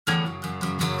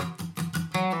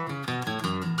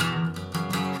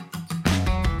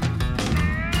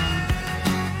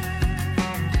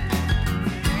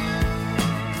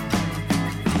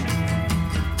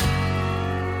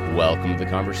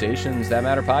Conversations That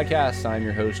Matter podcast. I'm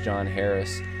your host, John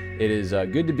Harris. It is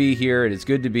good to be here. It is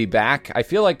good to be back. I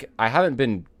feel like I haven't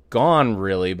been gone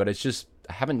really, but it's just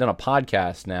I haven't done a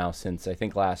podcast now since I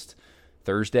think last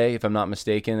Thursday, if I'm not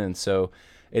mistaken. And so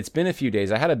it's been a few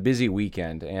days. I had a busy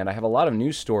weekend, and I have a lot of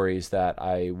news stories that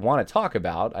I want to talk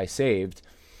about. I saved.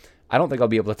 I don't think I'll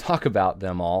be able to talk about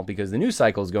them all because the news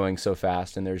cycle is going so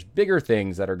fast, and there's bigger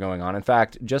things that are going on. In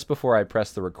fact, just before I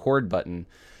press the record button,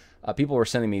 people were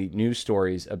sending me news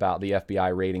stories about the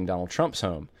FBI raiding Donald Trump's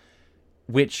home,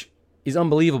 which is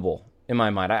unbelievable in my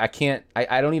mind.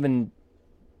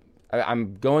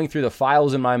 I'm going through the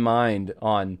files in my mind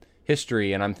on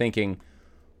history, and I'm thinking,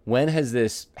 when has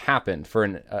this happened for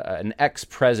an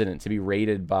ex-president to be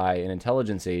raided by an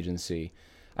intelligence agency?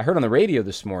 I heard on the radio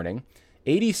this morning,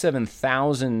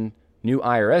 87,000 new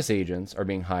IRS agents are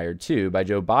being hired too by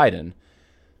Joe Biden.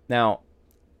 Now,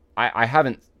 I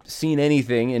haven't seen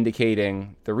anything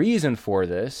indicating the reason for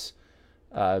this,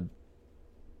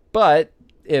 but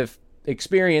if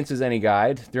experience is any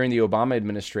guide, during the Obama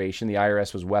administration, the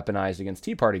IRS was weaponized against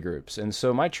Tea Party groups, and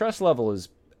so my trust level is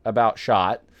about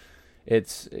shot.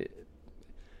 It's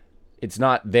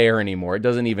not there anymore. It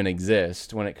doesn't even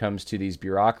exist when it comes to these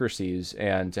bureaucracies,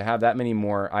 and to have that many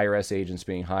more IRS agents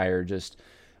being hired just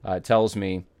tells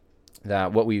me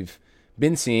that what we've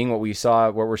been seeing, what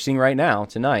we're seeing right now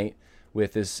tonight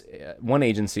with this one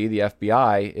agency, the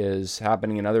FBI, is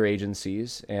happening in other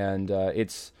agencies, and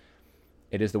it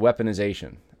is the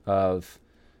weaponization of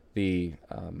the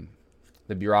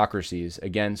bureaucracies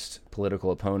against political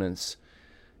opponents.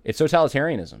 It's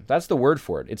totalitarianism. That's the word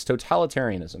for it. It's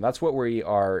totalitarianism. That's what we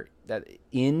are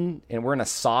in, and we're in a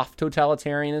soft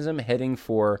totalitarianism heading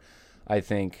for, I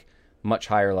think, much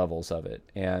higher levels of it.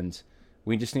 And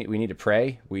we need to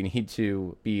pray. We need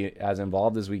to be as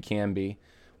involved as we can be,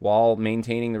 while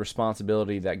maintaining the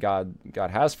responsibility that God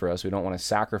has for us. We don't want to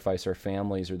sacrifice our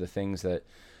families or the things that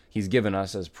He's given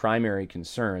us as primary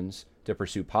concerns to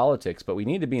pursue politics, but we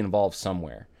need to be involved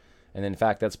somewhere. And in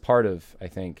fact, that's part of, I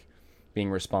think, being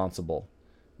responsible,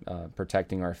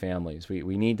 protecting our families. We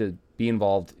need to be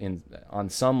involved on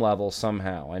some level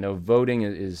somehow. I know voting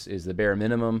is the bare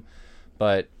minimum,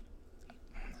 but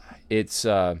it's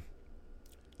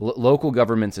local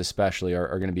governments especially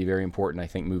are going to be very important, I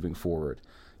think, moving forward.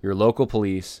 Your local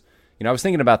police. I was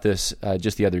thinking about this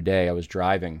just the other day. I was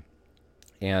driving,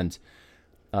 and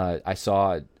I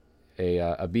saw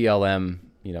a BLM,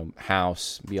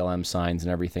 house, BLM signs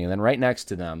and everything, and then right next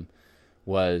to them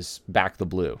was Back the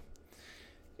Blue.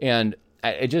 And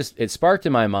it sparked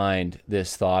in my mind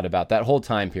this thought about that whole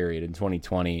time period in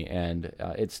 2020, and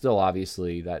it's still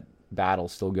obviously that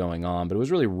battle's still going on, but it was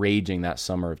really raging that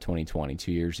summer of 2020,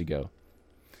 2 years ago.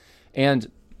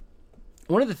 And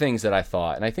one of the things that I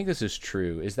thought, and I think this is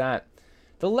true, is that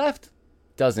the left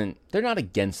they're not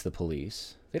against the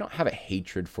police. They don't have a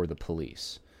hatred for the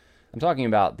police. I'm talking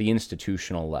about the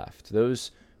institutional left,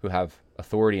 those who have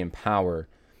authority and power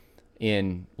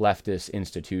in leftist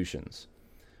institutions,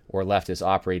 or leftists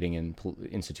operating in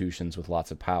institutions with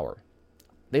lots of power.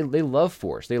 They love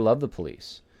force. They love the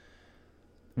police.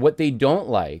 What they don't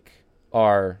like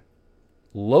are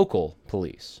local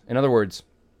police. In other words,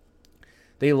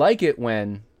 they like it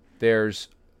when there's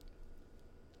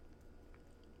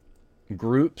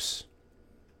groups,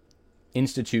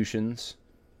 institutions,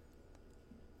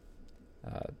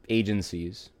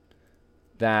 agencies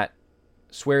that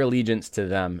swear allegiance to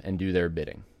them and do their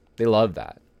bidding. They love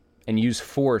that. And use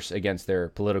force against their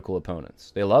political opponents.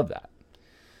 They love that.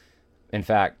 In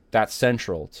fact, that's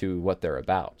central to what they're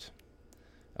about.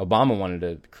 Obama wanted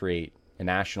to create a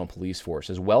national police force,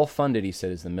 as well funded, he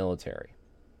said, as the military.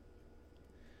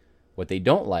 What they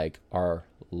don't like are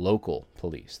local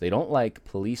police. They don't like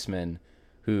policemen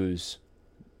whose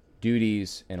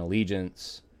duties and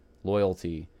allegiance,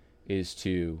 loyalty, is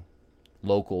to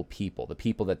local people, the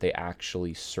people that they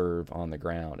actually serve on the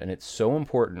ground. And it's so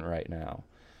important right now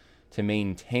to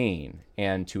maintain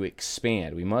and to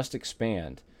expand. We must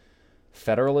expand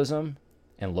federalism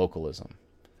and localism.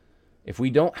 If we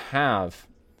don't have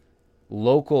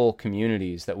local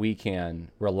communities that we can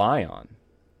rely on,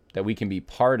 that we can be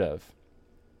part of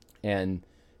and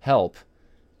help,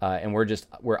 and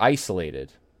we're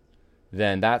isolated,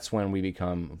 then that's when we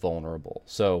become vulnerable.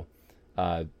 So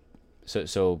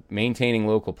maintaining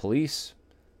local police.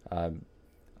 I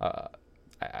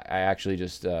actually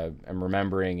just am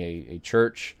remembering a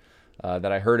church that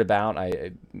I heard about.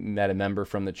 I met a member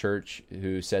from the church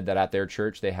who said that at their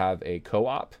church they have a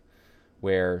co-op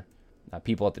where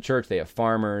people at the church, they have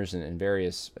farmers and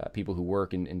various people who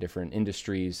work in different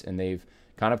industries, and they've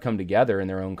kind of come together in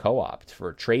their own co-op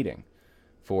for trading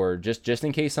for just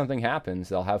in case something happens,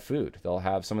 they'll have food. They'll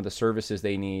have some of the services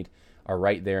they need are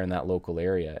right there in that local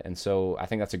area. And so I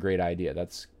think that's a great idea.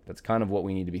 That's kind of what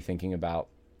we need to be thinking about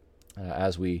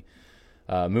as we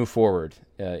move forward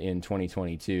in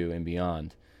 2022 and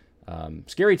beyond.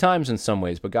 Scary times in some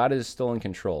ways, but God is still in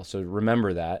control. So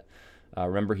remember that.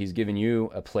 Remember, He's given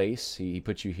you a place. He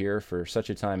put you here for such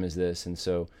a time as this. And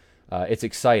so it's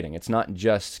exciting. It's not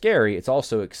just scary. It's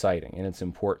also exciting, and it's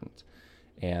important.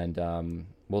 And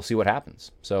we'll see what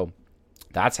happens. So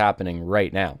that's happening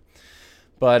right now.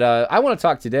 But I want to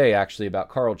talk today, actually, about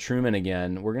Carl Trueman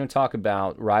again. We're going to talk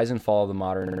about Rise and Fall of the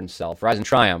Modern Self. Rise and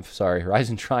Triumph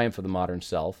of the Modern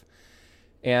Self.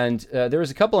 And there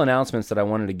was a couple announcements that I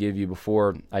wanted to give you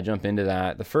before I jump into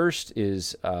that. The first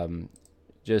is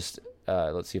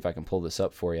let's see if I can pull this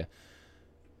up for you.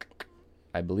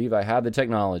 I believe I have the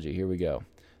technology. Here we go.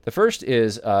 The first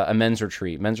is a men's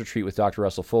retreat with Dr.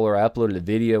 Russell Fuller. I uploaded a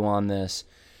video on this,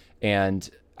 and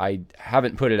I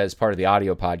haven't put it as part of the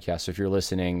audio podcast. So if you're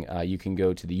listening, you can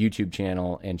go to the YouTube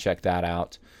channel and check that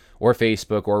out, or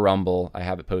Facebook or Rumble. I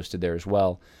have it posted there as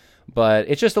well. But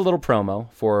it's just a little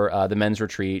promo for the men's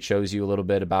retreat. Shows you a little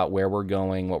bit about where we're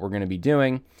going, what we're going to be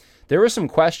doing. There were some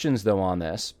questions, though, on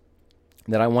this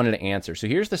that I wanted to answer. So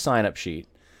here's the sign-up sheet.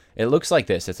 It looks like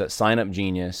this. It's at Sign Up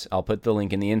Genius. I'll put the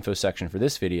link in the info section for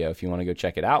this video if you want to go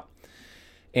check it out.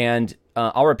 And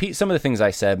I'll repeat some of the things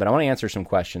I said, but I want to answer some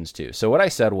questions too. So what I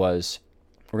said was,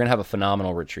 we're going to have a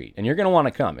phenomenal retreat, and you're going to want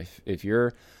to come. If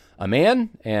you're a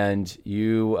man and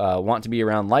you want to be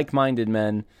around like-minded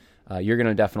men, you're going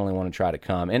to definitely want to try to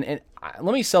come. And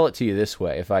let me sell it to you this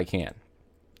way, if I can.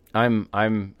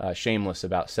 I'm shameless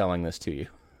about selling this to you.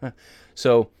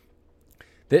 So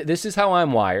this is how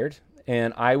I'm wired,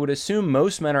 and I would assume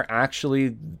most men are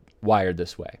actually wired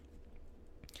this way.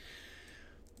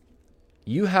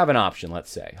 You have an option,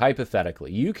 let's say,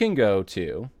 hypothetically. You can go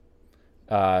to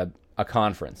a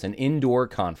conference, an indoor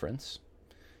conference.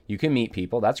 You can meet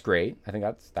people. That's great. I think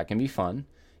that can be fun.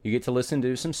 You get to listen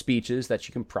to some speeches that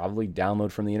you can probably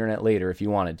download from the internet later if you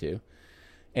wanted to.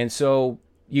 And so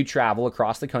you travel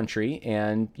across the country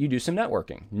and you do some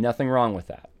networking. Nothing wrong with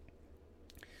that.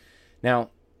 Now,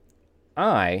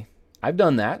 I've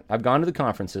done that. I've gone to the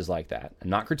conferences like that. I'm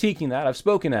not critiquing that. I've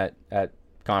spoken at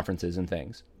conferences and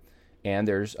things. And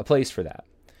there's a place for that.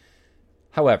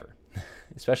 However,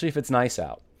 especially if it's nice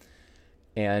out,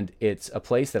 and it's a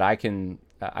place that I can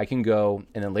go,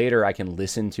 and then later I can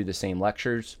listen to the same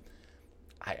lectures,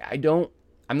 I'm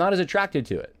not as attracted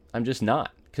to it. I'm just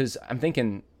not, because I'm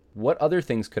thinking, what other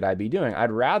things could I be doing?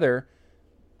 I'd rather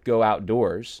go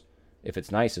outdoors, if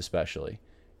it's nice especially,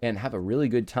 and have a really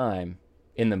good time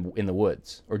in the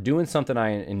woods, or doing something I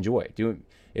enjoy.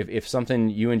 If something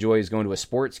you enjoy is going to a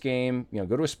sports game,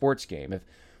 go to a sports game. If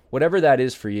whatever that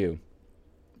is for you,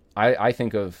 I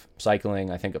think of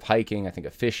cycling, I think of hiking, I think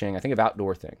of fishing, I think of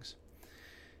outdoor things.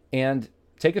 And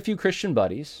take a few Christian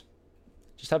buddies,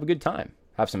 just have a good time,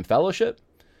 have some fellowship,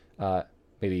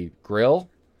 maybe grill,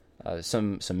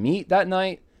 some meat that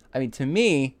night. I mean, to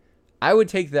me, I would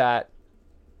take that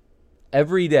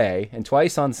every day and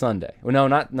twice on Sunday. Well, no,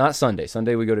 not Sunday.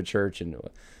 Sunday we go to church, and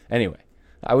anyway,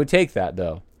 I would take that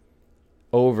though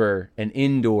over an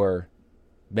indoor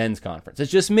men's conference.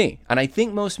 It's just me, and I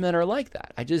think most men are like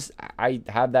that. I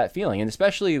have that feeling, and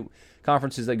especially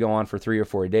conferences that go on for 3 or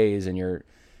 4 days, and you're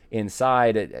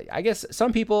inside. I guess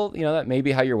some people, that may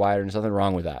be how you're wired, and there's nothing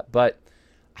wrong with that. But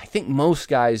I think most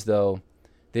guys, though,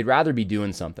 they'd rather be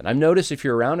doing something. I've noticed if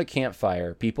you're around a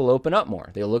campfire, people open up more.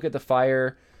 They look at the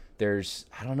fire. There's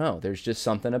just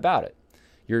something about it.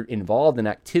 You're involved in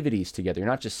activities together. You're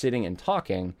not just sitting and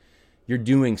talking. You're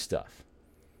doing stuff.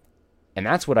 And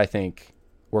that's what I think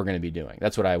we're going to be doing.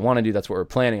 That's what I want to do. That's what we're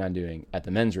planning on doing at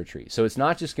the men's retreat. So it's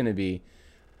not just going to be,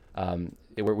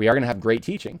 we are going to have great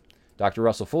teaching. Dr.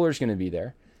 Russell Fuller is going to be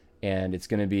there, and it's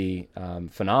going to be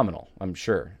phenomenal, I'm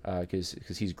sure,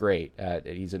 because he's great.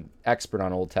 He's an expert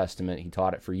on Old Testament. He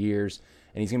taught it for years,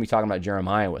 and he's going to be talking about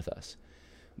Jeremiah with us.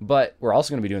 But we're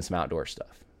also going to be doing some outdoor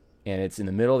stuff. And it's in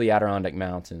the middle of the Adirondack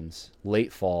Mountains,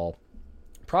 late fall,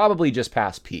 probably just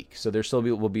past peak. So there still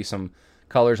will be some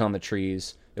colors on the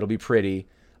trees. It'll be pretty.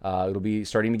 It'll be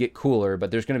starting to get cooler,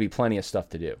 but there's going to be plenty of stuff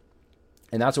to do.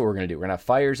 And that's what we're going to do. We're going to have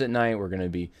fires at night. We're going to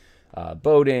be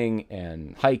boating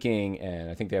and hiking, and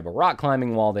I think they have a rock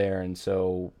climbing wall there. And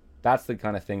so that's the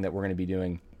kind of thing that we're going to be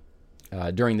doing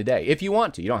during the day. If you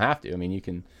want to. You don't have to. I mean, you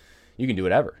can do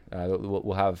whatever.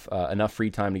 We'll have enough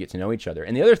free time to get to know each other.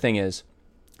 And the other thing is,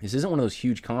 this isn't one of those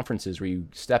huge conferences where you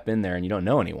step in there and you don't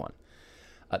know anyone.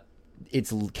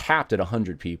 It's capped at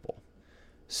 100 people.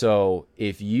 So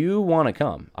if you want to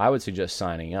come, I would suggest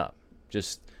signing up.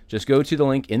 Just Just go to the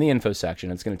link in the info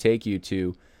section. It's going to take you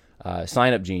to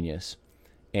Sign Up Genius,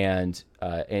 and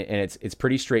it's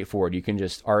pretty straightforward. You can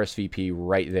just RSVP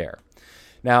right there.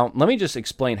 Now, let me just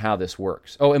explain how this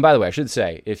works. Oh, and by the way, I should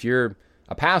say, if you're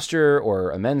a pastor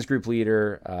or a men's group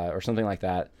leader or something like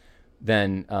that,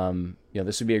 then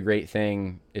this would be a great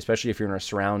thing, especially if you're in a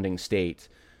surrounding state.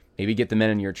 Maybe get the men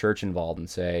in your church involved and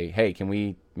say, hey, can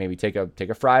we maybe take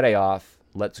a Friday off?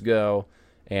 Let's go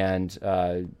and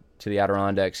to the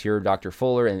Adirondacks, hear Dr.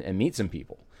 Fuller, and meet some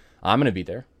people. I'm going to be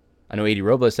there. I know A.D.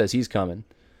 Robles says he's coming.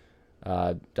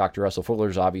 Dr. Russell Fuller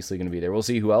is obviously going to be there. We'll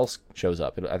see who else shows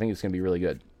up. I think it's going to be really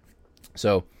good.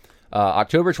 So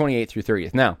October 28th through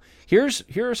 30th. Now, here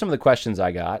are some of the questions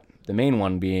I got. The main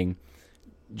one being,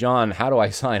 John, how do I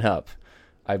sign up?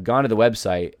 I've gone to the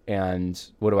website, and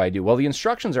what do I do? Well, the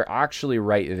instructions are actually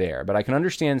right there, but I can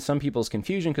understand some people's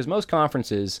confusion because most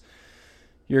conferences,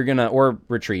 or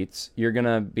retreats, you're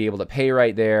gonna be able to pay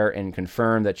right there and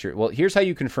confirm that well, here's how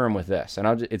you confirm with this,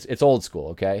 and it's old school,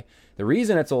 okay? The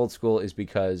reason it's old school is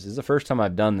because this is the first time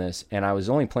I've done this, and I was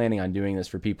only planning on doing this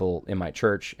for people in my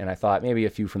church, and I thought maybe a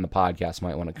few from the podcast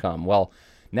might want to come. Well,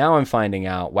 now I'm finding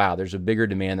out, wow, there's a bigger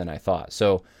demand than I thought.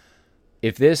 So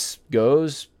if this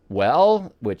goes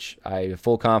well, which I have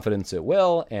full confidence it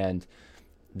will, and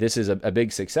this is a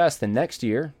big success, then next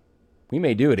year we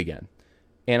may do it again,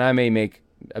 and I may make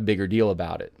a bigger deal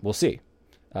about it. We'll see.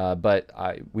 But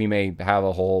we may have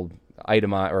a whole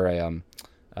item or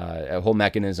a whole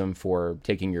mechanism for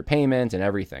taking your payment and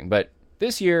everything. But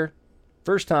this year,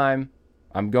 first time,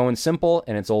 I'm going simple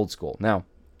and it's old school. Now,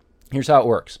 here's how it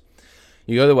works.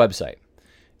 You go to the website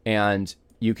and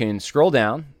you can scroll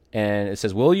down and it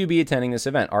says, will you be attending this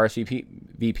event?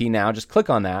 RSVP now. Just click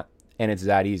on that and it's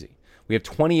that easy. We have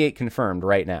 28 confirmed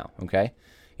right now, okay?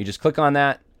 You just click on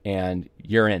that and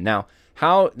you're in. Now,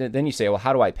 then you say, well,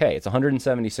 how do I pay? It's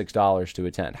 $176 to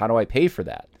attend. How do I pay for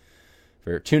that?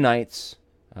 For 2 nights,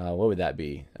 what would that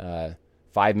be?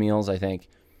 5 meals, I think.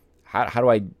 How do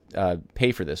I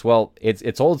pay for this? Well,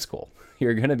 it's old school.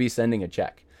 You're going to be sending a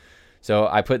check. So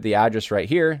I put the address right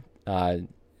here.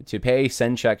 To pay,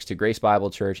 send checks to Grace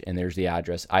Bible Church, and there's the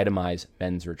address, Itemize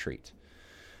Men's Retreat.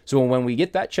 So when we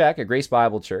get that check at Grace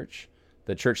Bible Church,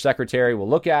 the church secretary will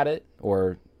look at it,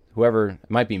 or whoever, it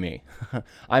might be me.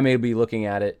 I may be looking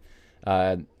at it.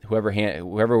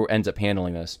 Whoever ends up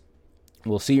handling this,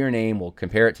 we'll see your name, we'll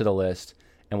compare it to the list,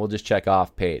 and we'll just check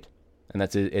off paid. And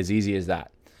that's as easy as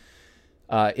that.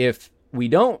 If we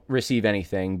don't receive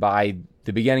anything by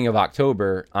the beginning of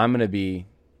October, I'm going to be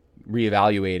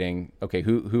reevaluating, okay,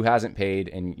 who hasn't paid,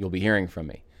 and you'll be hearing from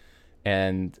me.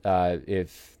 And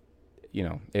if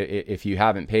you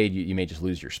haven't paid, you may just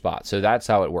lose your spot. So that's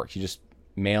how it works. You just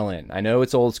mail in. I know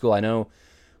it's old school. I know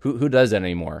who does that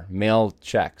anymore? Mail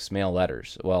checks, mail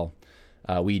letters. Well,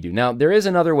 we do. Now, there is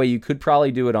another way you could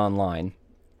probably do it online.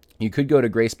 You could go to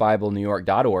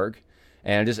gracebiblenewyork.org,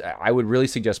 and I would really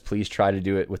suggest please try to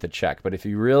do it with a check. But if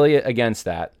you're really against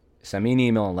that, send me an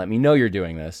email and let me know you're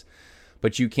doing this.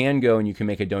 But you can go and you can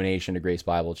make a donation to Grace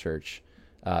Bible Church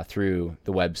through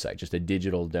the website, just a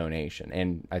digital donation.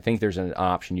 And I think there's an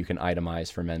option you can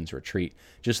itemize for Men's Retreat.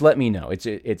 Just let me know.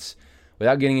 It's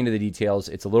without getting into the details,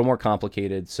 it's a little more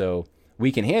complicated, so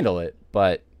we can handle it,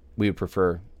 but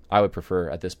I would prefer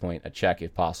at this point a check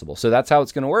if possible. So that's how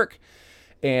it's going to work.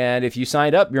 And if you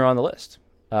signed up, you're on the list.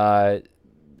 And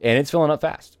it's filling up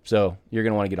fast, so you're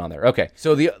going to want to get on there. Okay,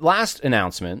 so the last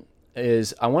announcement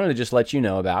is I wanted to just let you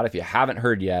know about, if you haven't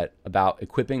heard yet, about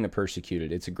Equipping the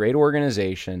Persecuted. It's a great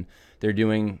organization. They're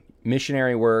doing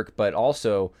missionary work, but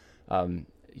also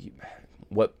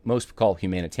what most call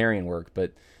humanitarian work,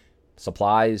 but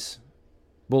supplies,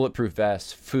 bulletproof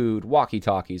vests, food,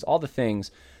 walkie-talkies, all the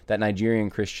things that Nigerian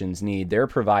Christians need. They're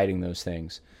providing those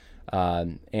things.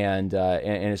 And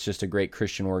it's just a great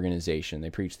Christian organization. They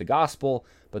preach the gospel,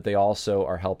 but they also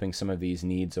are helping some of these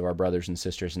needs of our brothers and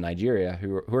sisters in Nigeria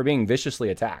who are being viciously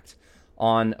attacked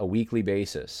on a weekly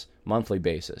basis, monthly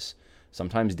basis,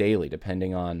 sometimes daily,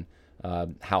 depending on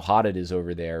how hot it is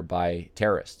over there, by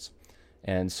terrorists.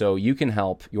 And so you can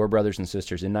help your brothers and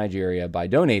sisters in Nigeria by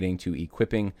donating to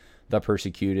Equipping the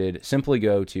Persecuted. Simply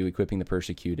go to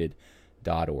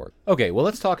equippingthepersecuted.org. Okay, well,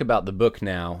 let's talk about the book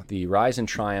now, The Rise and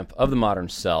Triumph of the Modern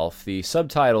Self. The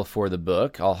subtitle for the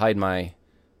book, I'll hide my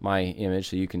image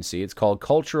so you can see. It's called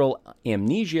Cultural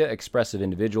Amnesia, Expressive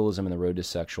Individualism and the Road to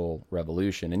Sexual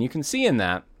Revolution. And you can see in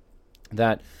that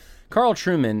Carl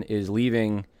Trueman is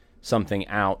leaving something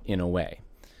out in a way.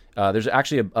 There's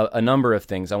actually a number of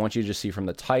things I want you to just see from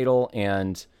the title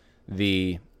and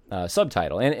the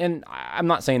subtitle. And I'm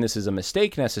not saying this is a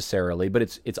mistake necessarily, but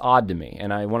it's odd to me,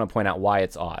 and I want to point out why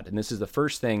it's odd. And this is the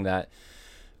first thing that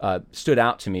stood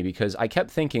out to me because I kept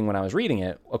thinking when I was reading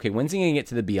it, okay, when's he going to get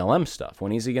to the BLM stuff?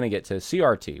 When is he going to get to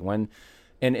CRT?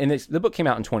 The book came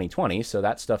out in 2020, so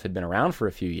that stuff had been around for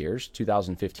a few years.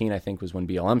 2015, I think, was when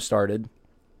BLM started.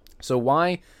 So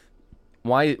why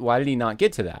did he not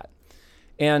get to that?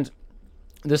 And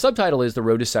the subtitle is The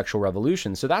Road to Sexual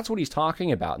Revolution. So that's what he's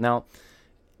talking about. Now,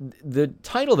 the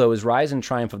title, though, is Rise and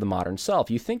Triumph of the Modern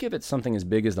Self. You think if it's something as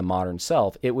big as the modern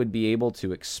self, it would be able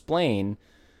to explain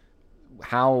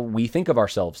how we think of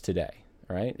ourselves today,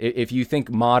 right? If you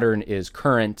think modern is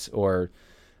current or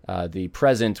the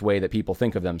present way that people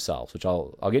think of themselves, which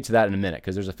I'll get to that in a minute,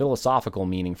 because there's a philosophical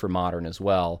meaning for modern as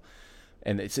well.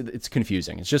 And it's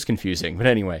confusing. It's just confusing. But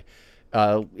anyway,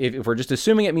 if we're just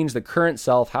assuming it means the current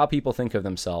self, how people think of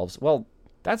themselves, well,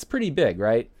 that's pretty big,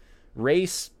 right?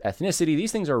 Race, ethnicity,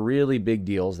 these things are really big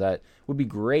deals that would be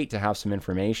great to have some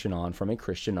information on from a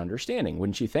Christian understanding,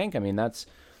 wouldn't you think? I mean, that's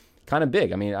kind of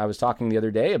big. I mean, I was talking the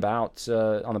other day about,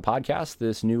 on the podcast,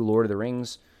 this new Lord of the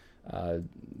Rings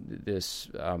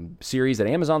series that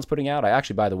Amazon's putting out. I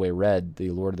actually, by the way, read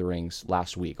the Lord of the Rings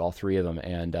last week, all 3 of them,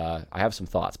 and I have some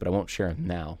thoughts, but I won't share them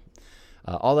now.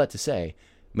 All that to say,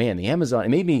 man, it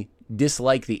made me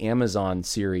dislike the Amazon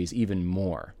series even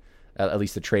more, at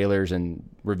least the trailers and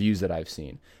reviews that I've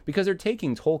seen, because they're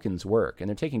taking Tolkien's work and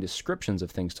they're taking descriptions of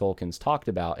things Tolkien's talked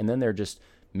about, and then they're just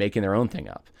making their own thing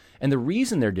up. And the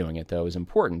reason they're doing it, though, is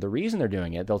important. The reason they're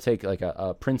doing it, they'll take like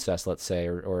a princess, let's say,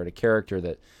 or a character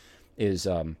that is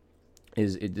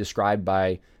described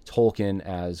by Tolkien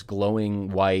as glowing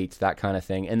white, that kind of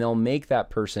thing, and they'll make that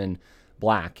person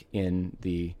black in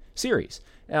the series.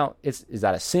 Now, is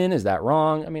that a sin? Is that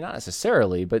wrong? I mean, not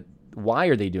necessarily, but why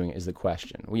are they doing it is the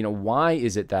question. Why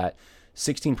is it that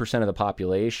 16% of the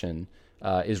population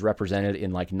is represented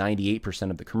in like 98%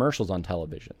 of the commercials on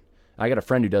television? I got a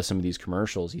friend who does some of these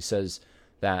commercials. He says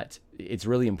that it's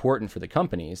really important for the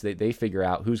companies. They figure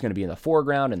out who's going to be in the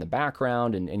foreground and the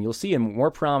background, and you'll see in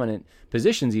more prominent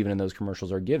positions even in those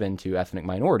commercials are given to ethnic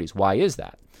minorities. Why is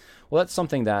that? Well, that's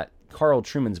something that Carl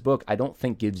Trueman's book, I don't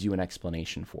think, gives you an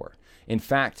explanation for. In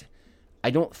fact,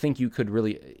 I don't think you could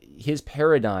really... His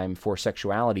paradigm for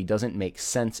sexuality doesn't make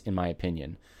sense, in my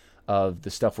opinion, of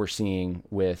the stuff we're seeing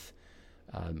with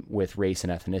race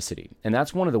and ethnicity. And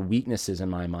that's one of the weaknesses in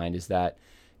my mind, is that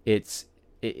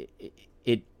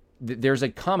there's a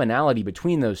commonality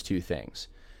between those two things,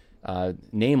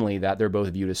 namely that they're both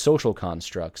viewed as social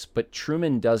constructs, but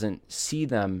Trueman doesn't see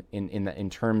them in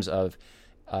terms of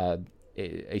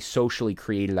a socially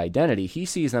created identity. He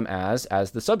sees them as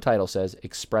the subtitle says,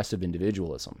 expressive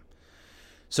individualism.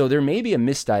 So there may be a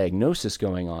misdiagnosis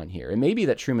going on here. It may be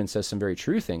that Trueman says some very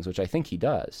true things, which I think he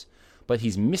does, but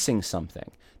he's missing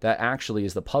something that actually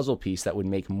is the puzzle piece that would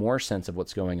make more sense of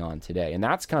what's going on today. And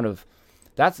that's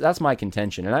that's my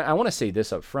contention. And I want to say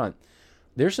this up front.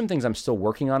 There's some things I'm still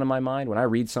working on in my mind. When I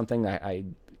read something, I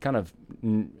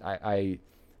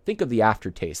think of the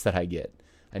aftertaste that I get.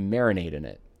 I marinate in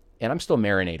it. And I'm still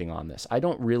marinating on this. I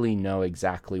don't really know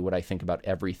exactly what I think about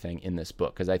everything in this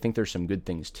book, because I think there's some good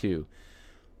things too.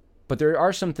 But there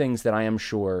are some things that I am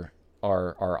sure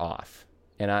are off.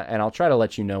 And I'll try to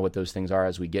let you know what those things are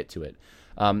as we get to it.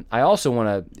 I also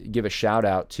want to give a shout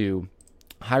out to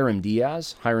Hiram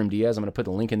Diaz. Hiram Diaz, I'm going to put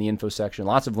the link in the info section.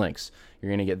 Lots of links. You're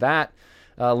going to get that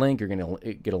link. You're going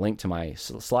to get a link to my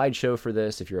slideshow for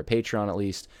this, if you're a Patreon at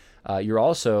least. You're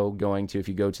also going to, if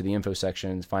you go to the info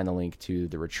section, find the link to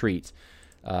the retreat.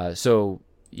 So,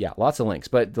 yeah, lots of links.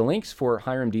 But the links for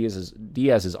Hiram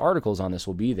Diaz's articles on this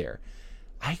will be there.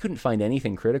 I couldn't find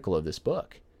anything critical of this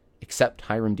book except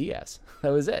Hiram Diaz.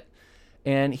 That was it.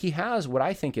 And he has what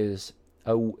I think is,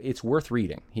 it's worth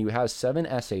reading. He has 7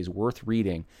 essays worth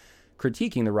reading,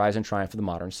 critiquing the rise and triumph of the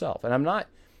modern self. And I'm not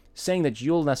saying that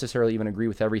you'll necessarily even agree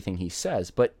with everything he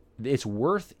says, but it's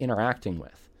worth interacting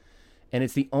with. And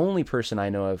it's the only person I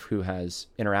know of who has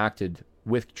interacted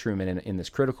with Trueman in this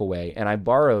critical way. And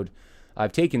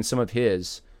I've taken some of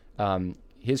his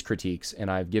critiques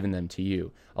and I've given them to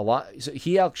you. So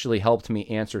he actually helped me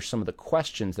answer some of the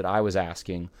questions that I was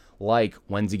asking, like,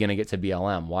 when's he going to get to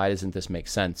BLM? Why doesn't this make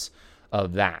sense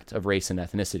of race and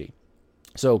ethnicity?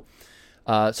 So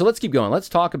let's keep going. Let's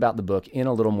talk about the book in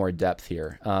a little more depth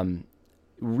here.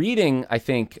 Reading, I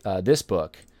think, this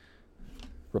book,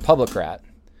 Republicrat,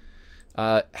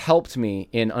 helped me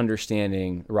in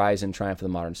understanding Rise and Triumph of the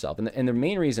Modern Self. And the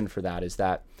main reason for that is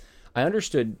that I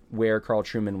understood where Carl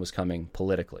Trueman was coming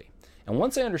politically. And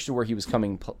once I understood where he was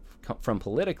coming from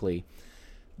politically,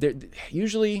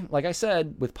 usually, like I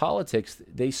said, with politics,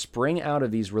 they spring out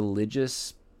of these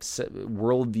religious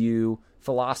worldview,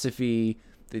 philosophy,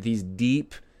 these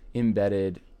deep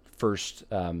embedded first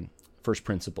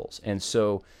principles. And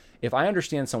so if I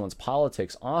understand someone's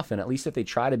politics often, at least if they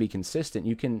try to be consistent,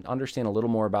 you can understand a little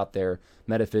more about their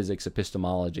metaphysics,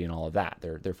 epistemology, and all of that,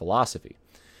 their philosophy.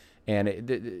 And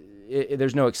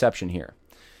there's no exception here.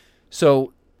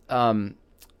 So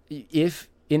if,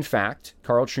 in fact,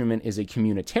 Carl Trueman is a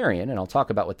communitarian, and I'll talk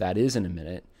about what that is in a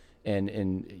minute,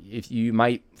 and if you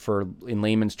might, for in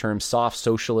layman's terms, soft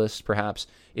socialist perhaps,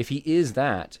 if he is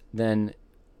that, then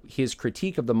his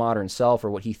critique of the modern self, or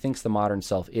what he thinks the modern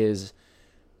self is,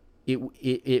 he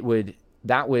would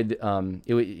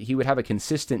have a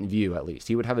consistent view. At least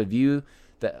he would have a view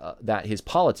that his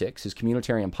politics, his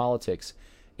communitarian politics,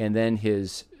 and then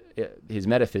his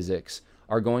metaphysics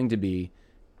are going to be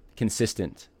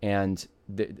consistent, and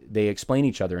they explain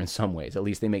each other in some ways. At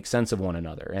least they make sense of one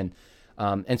another,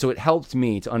 and so it helped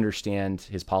me to understand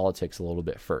his politics a little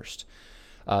bit first.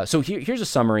 So here's a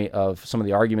summary of some of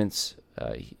the arguments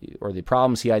or the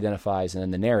problems he identifies, and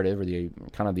then the narrative, or the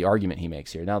kind of the argument he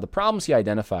makes here. Now, the problems he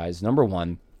identifies, number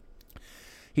one,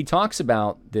 he talks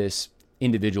about this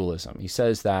individualism. He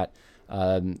says that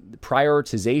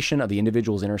prioritization of the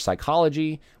individual's inner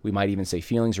psychology, we might even say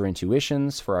feelings or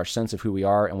intuitions, for our sense of who we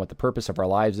are and what the purpose of our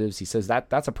lives is. He says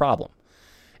that's a problem.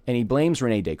 And he blames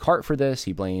René Descartes for this.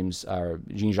 He blames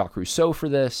Jean-Jacques Rousseau for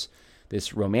this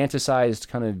romanticized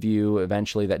kind of view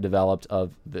eventually that developed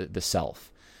of the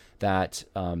self, that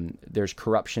there's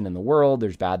corruption in the world,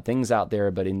 there's bad things out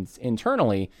there, but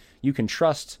internally you can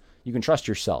trust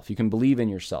yourself, you can believe in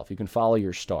yourself, you can follow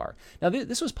your star. Now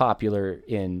this was popular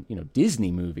in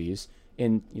Disney movies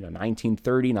in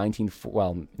 1930,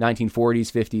 1940s,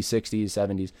 50s, 60s,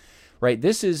 70s, right?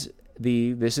 This is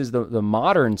the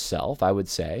modern self, I would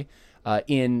say,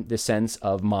 in the sense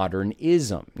of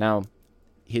modernism. Now,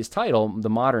 his title, The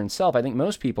Modern Self, I think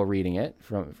most people reading it,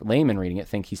 from laymen reading it,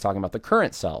 think he's talking about the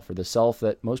current self, or the self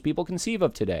that most people conceive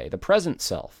of today, the present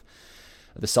self,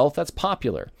 the self that's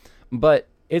popular. But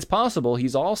it's possible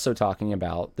he's also talking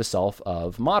about the self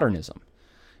of modernism.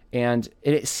 And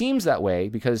it seems that way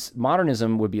because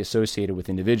modernism would be associated with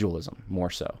individualism more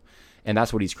so. And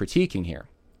that's what he's critiquing here.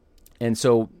 And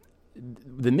so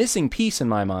the missing piece in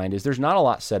my mind is there's not a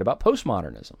lot said about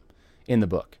postmodernism in the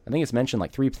book. I think it's mentioned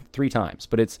like three times,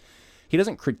 but he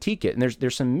doesn't critique it, and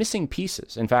there's some missing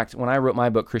pieces. In fact, when I wrote my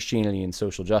book, Christianity and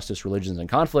Social Justice, Religions and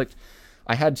Conflict,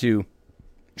 I had to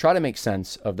try to make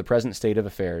sense of the present state of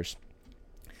affairs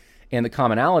and the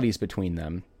commonalities between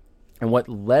them and what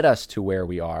led us to where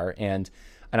we are, and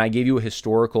I gave you a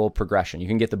historical progression. You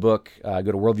can get the book, go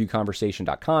to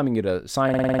worldviewconversation.com, you can get a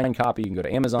signed copy, you can go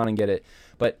to Amazon and get it,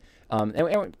 but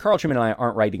and Carl Trueman and I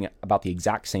aren't writing about the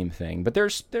exact same thing, but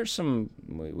there's some,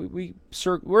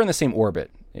 we're in the same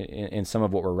orbit in some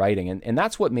of what we're writing. And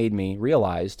that's what made me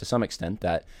realize to some extent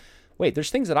that, wait, there's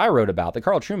things that I wrote about that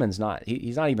Carl Trueman's not,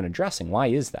 he's not even addressing. Why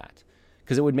is that?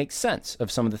 Because it would make sense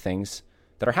of some of the things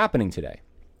that are happening today.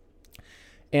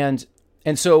 And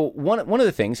so one of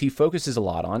the things he focuses a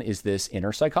lot on is this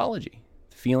inner psychology,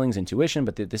 feelings, intuition,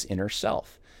 but this inner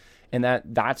self. And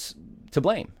that's to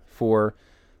blame for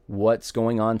what's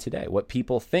going on today, what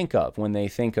people think of when they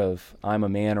think of I'm a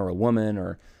man or a woman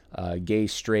or gay,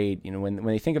 straight, when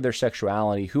they think of their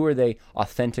sexuality, who are they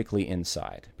authentically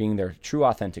inside, being their true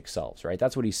authentic selves, right?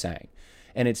 That's what he's saying.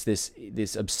 And it's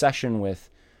this obsession with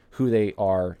who they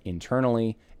are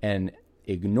internally and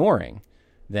ignoring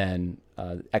then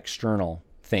external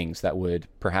things that would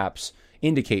perhaps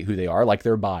indicate who they are, like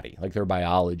their body, like their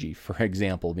biology, for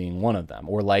example, being one of them,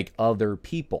 or like other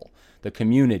people, the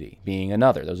community being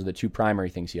another. Those are the two primary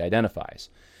things he identifies.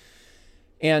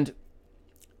 And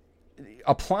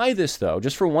apply this, though,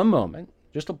 just for one moment,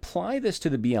 just apply this to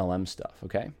the BLM stuff,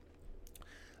 okay?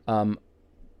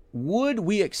 Would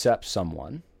we accept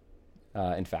someone,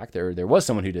 in fact, there was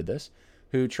someone who did this,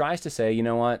 who tries to say, you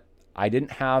know what, I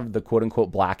didn't have the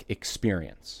quote-unquote black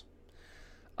experience.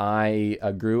 I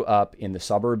grew up in the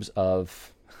suburbs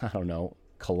of, I don't know,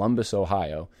 Columbus,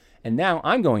 Ohio, and now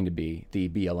I'm going to be the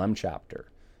BLM chapter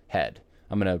head.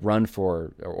 I'm going to run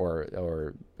for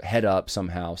or head up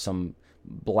somehow some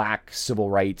black civil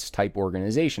rights type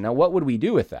organization. Now, what would we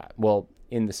do with that? Well,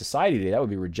 in the society today, that would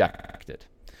be rejected.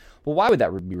 Well, why would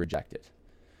that be rejected?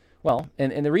 Well,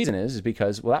 and the reason is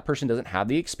because, well, that person doesn't have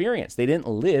the experience. They didn't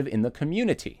live in the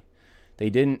community.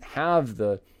 They didn't have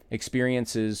the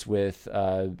experiences with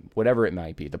whatever it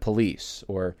might be, the police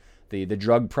or the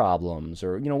drug problems,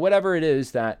 or whatever it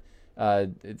is that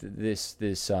this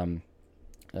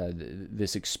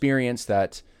experience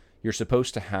that you're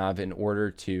supposed to have in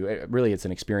order to, really it's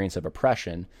an experience of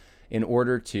oppression, in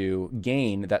order to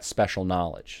gain that special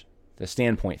knowledge, the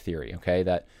standpoint theory, okay,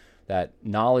 that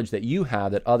knowledge that you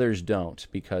have that others don't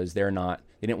because they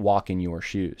didn't walk in your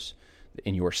shoes,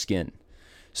 in your skin.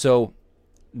 So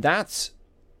that's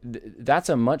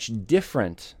a much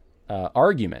different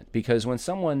argument, because when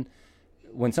someone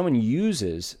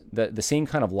uses the same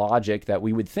kind of logic that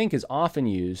we would think is often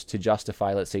used to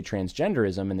justify, let's say,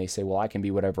 transgenderism, and they say, well, I can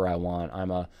be whatever I want,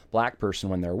 I'm a black person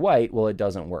when they're white, well, it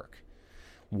doesn't work.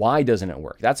 Why doesn't it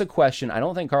work? That's a question I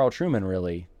don't think Carl Trueman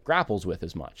really grapples with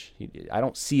as much. I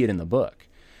don't see it in the book.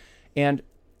 And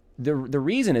the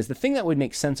reason is, the thing that would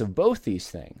make sense of both these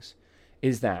things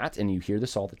is that, and you hear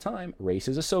this all the time, race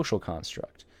is a social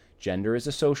construct, gender is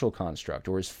a social construct,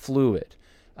 or is fluid.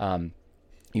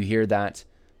 You hear that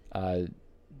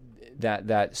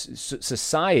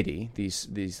society,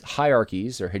 these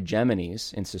hierarchies or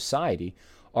hegemonies in society,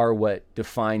 are what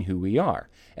define who we are.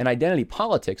 And identity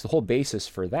politics, the whole basis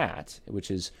for that,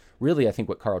 which is really, I think,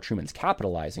 what Carl Trueman's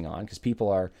capitalizing on, because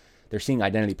they're seeing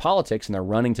identity politics and they're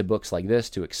running to books like this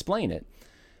to explain it.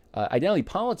 Identity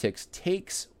politics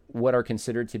takes what are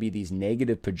considered to be these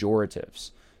negative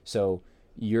pejoratives. So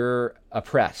you're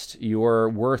oppressed, you're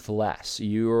worth less,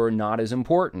 you're not as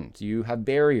important, you have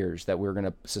barriers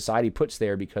that society puts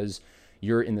there because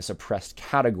you're in this oppressed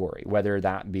category, whether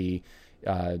that be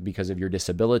because of your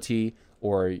disability,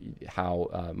 or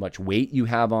how much weight you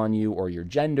have on you, or your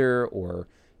gender, or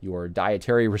your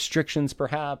dietary restrictions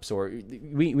perhaps, or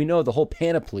we know the whole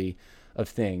panoply of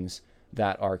things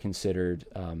that are considered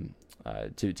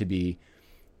to be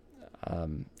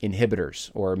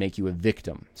inhibitors or make you a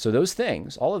victim. So those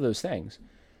things, all of those things,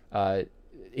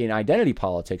 in identity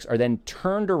politics are then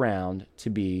turned around to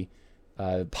be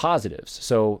positives.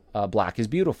 So black is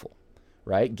beautiful,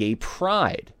 right? Gay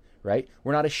pride, right?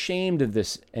 We're not ashamed of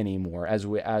this anymore, as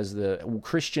the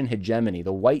Christian hegemony,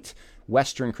 the white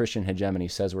Western Christian hegemony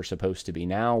says we're supposed to be.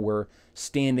 Now we're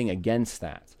standing against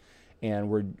that, and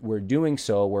we're doing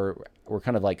so. We're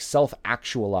kind of like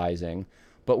self-actualizing,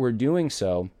 but we're doing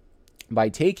so by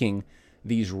taking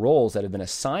these roles that have been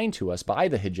assigned to us by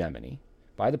the hegemony,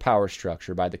 by the power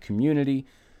structure, by the community,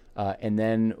 and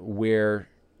then we're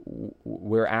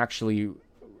actually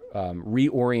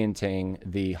reorienting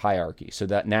the hierarchy so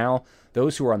that now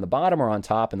those who are on the bottom are on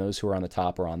top and those who are on the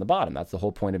top are on the bottom. That's the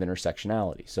whole point of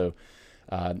intersectionality. So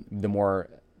the more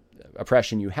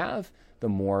oppression you have, the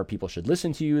more people should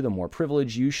listen to you, the more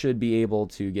privilege you should be able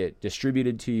to get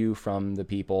distributed to you from the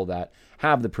people that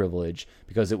have the privilege,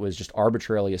 because it was just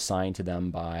arbitrarily assigned to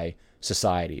them by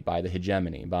society, by the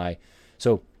hegemony,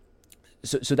 so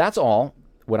that's all.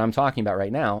 What I'm talking about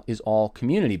right now is all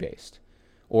community-based,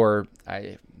 or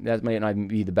that may not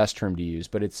be the best term to use,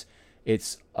 but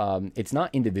it's not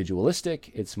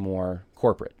individualistic. It's more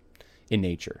corporate in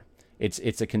nature.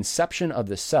 It's a conception of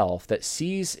the self that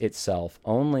sees itself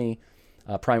only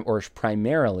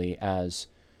primarily as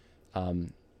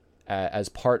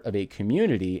part of a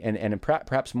community, and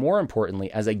perhaps more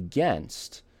importantly, as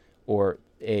against or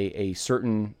a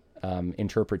certain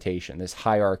interpretation, this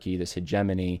hierarchy, this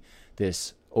hegemony,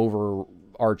 this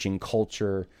overarching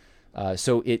culture.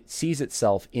 So it sees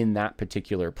itself in that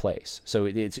particular place. So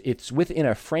it's within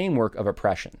a framework of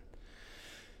oppression.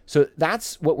 So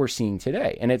that's what we're seeing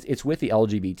today. And it's with the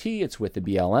LGBT, it's with the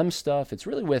BLM stuff, it's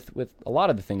really with a lot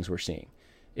of the things we're seeing,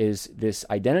 is this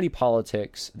identity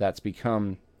politics that's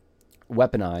become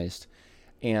weaponized,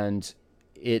 and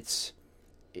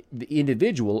the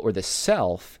individual or the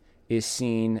self is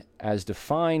seen as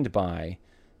defined by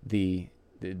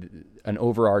an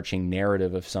overarching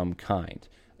narrative of some kind,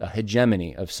 a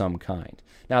hegemony of some kind.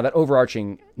 Now, that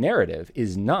overarching narrative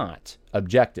is not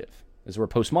objective. This is where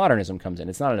postmodernism comes in.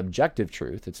 It's not an objective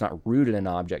truth. It's not rooted in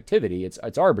objectivity.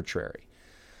 It's arbitrary.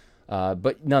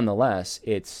 But nonetheless,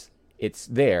 it's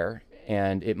there,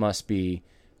 and it must be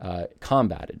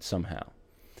combated somehow.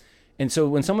 And so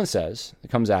when someone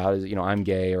comes out as, I'm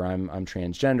gay, or I'm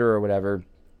transgender, or whatever,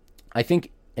 I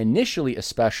think initially,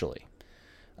 especially,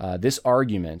 this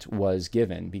argument was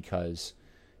given because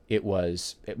it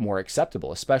was more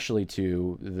acceptable, especially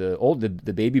to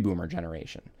the baby boomer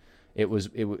generation.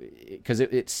 Because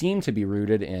it seemed to be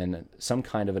rooted in some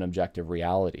kind of an objective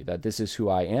reality, that this is who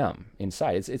I am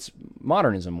inside. It's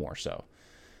modernism more so.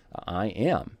 I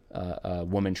am a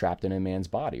woman trapped in a man's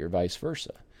body, or vice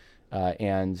versa.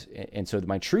 And so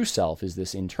my true self is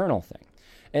this internal thing.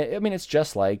 I mean, it's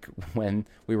just like when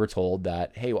we were told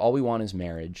that, hey, all we want is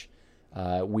marriage.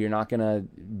 We're not going to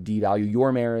devalue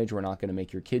your marriage. We're not going to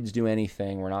make your kids do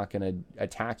anything. We're not going to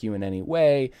attack you in any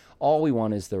way. All we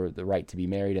want is the right to be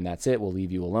married, and that's it. We'll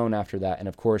leave you alone after that. And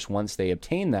of course, once they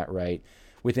obtain that right,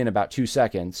 within about 2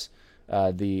 seconds,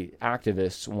 the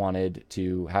activists wanted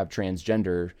to have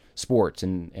transgender sports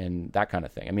and that kind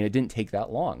of thing. I mean, it didn't take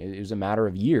that long. It was a matter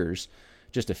of years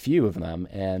just a few of them,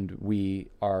 and we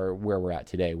are where we're at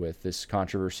today with this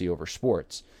controversy over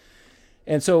sports.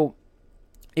 And so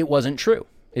it wasn't true.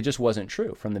 It just wasn't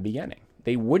true from the beginning.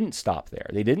 They wouldn't stop there.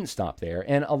 They didn't stop there.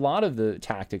 And a lot of the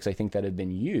tactics I think that have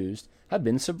been used have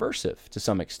been subversive to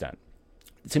some extent.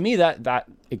 To me, that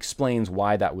explains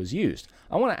why that was used.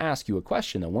 I want to ask you a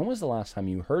question, though. When was the last time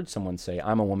you heard someone say,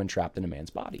 I'm a woman trapped in a man's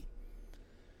body?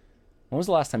 When was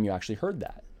the last time you actually heard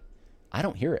that? I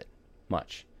don't hear it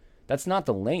much. That's not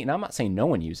the language. I'm not saying no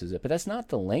one uses it, but that's not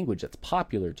the language that's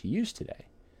popular to use today.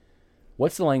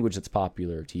 What's the language that's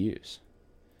popular to use?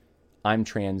 I'm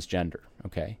transgender,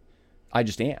 okay? I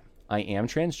just am. I am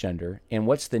transgender. And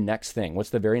what's the next thing? What's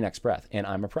the very next breath? And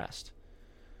I'm oppressed.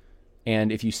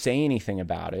 And if you say anything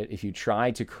about it, if you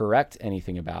try to correct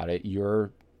anything about it,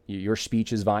 your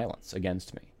speech is violence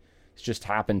against me. It's just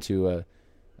happened to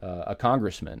a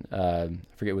congressman. I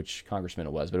forget which congressman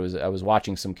it was, but I was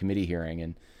watching some committee hearing,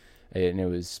 and it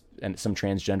was some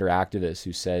transgender activist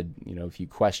who said, if you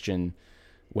question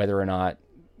whether or not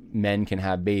men can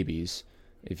have babies,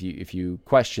 if you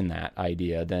question that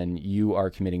idea, then you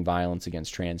are committing violence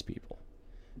against trans people.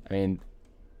 I mean,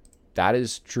 that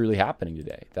is truly happening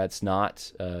today. That's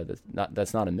not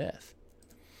a myth.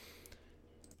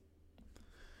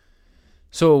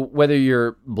 So whether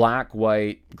you're black,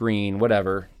 white, green,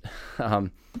 whatever,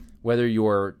 whether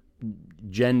your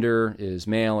gender is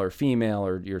male or female,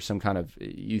 or you're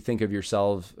you think of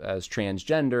yourself as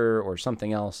transgender or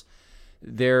something else,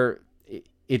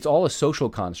 it's all a social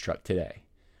construct today.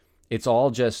 It's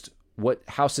all just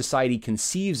how society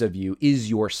conceives of you is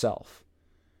yourself.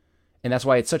 And that's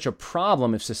why it's such a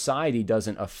problem if society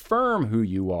doesn't affirm who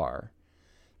you are.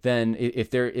 Then if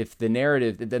the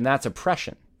narrative, then that's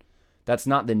oppression. That's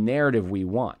not the narrative we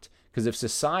want. Because if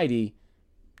society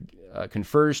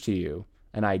confers to you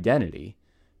an identity,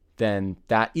 then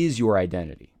that is your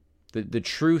identity. The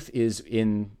truth is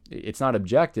it's not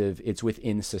objective, it's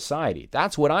within society.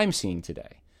 That's what I'm seeing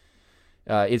today.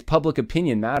 It's public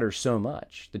opinion matters so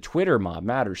much. The Twitter mob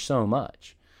matters so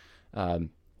much.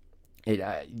 We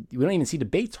don't even see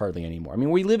debates hardly anymore. I mean,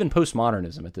 we live in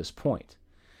postmodernism at this point.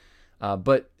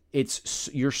 But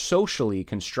you're socially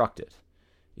constructed.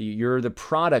 You're the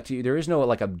product. There is no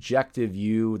objective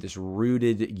you, this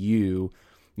rooted you.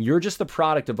 You're just the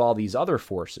product of all these other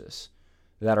forces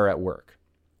that are at work,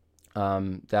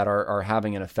 that are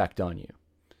having an effect on you.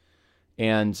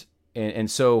 And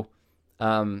so,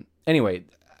 anyway,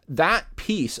 that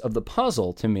piece of the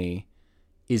puzzle to me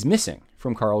is missing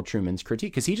from Carl Trueman's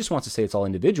critique, because he just wants to say it's all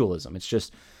individualism. It's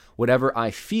just whatever I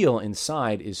feel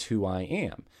inside is who I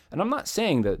am. And I'm not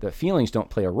saying that the feelings don't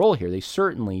play a role here. They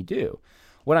certainly do.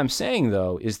 What I'm saying,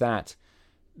 though, is that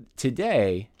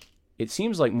today, it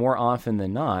seems like more often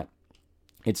than not,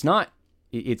 it's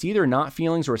either not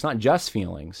feelings or it's not just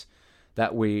feelings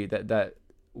that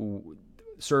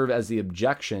serve as the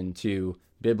objection to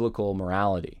biblical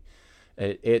morality.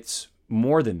 It's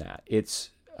more than that. It's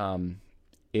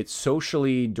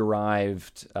socially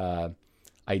derived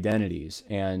identities,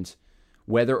 and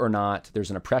whether or not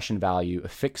there's an oppression value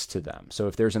affixed to them. So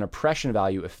if there's an oppression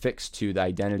value affixed to the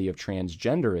identity of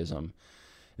transgenderism,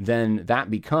 then that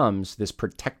becomes this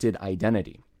protected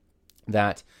identity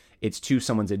that it's to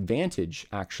someone's advantage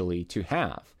actually to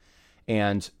have.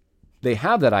 And they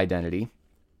have that identity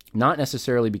not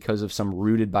necessarily because of some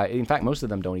rooted in fact, most of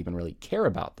them don't even really care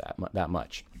about that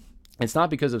much. It's not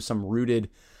because of some rooted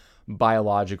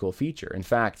biological feature. In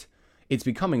fact, it's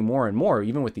becoming more and more,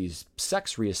 even with these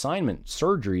sex reassignment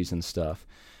surgeries and stuff,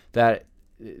 that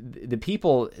the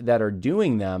people that are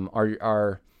doing them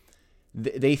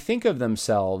they think of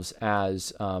themselves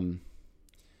as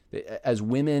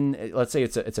women. Let's say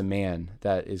it's a man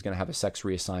that is going to have a sex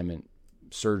reassignment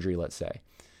surgery, let's say.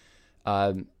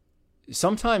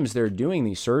 Sometimes they're doing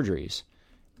these surgeries,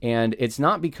 and it's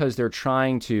not because they're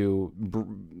trying to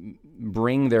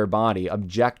bring their body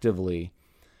objectively,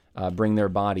 bring their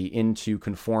body into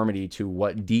conformity to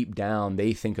what deep down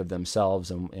they think of themselves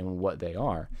and what they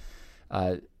are.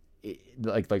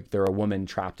 Like they're a woman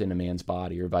trapped in a man's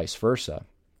body or vice versa.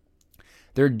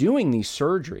 They're doing these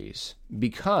surgeries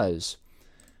because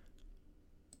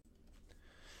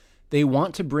they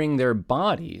want to bring their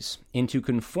bodies into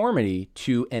conformity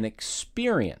to an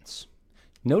experience.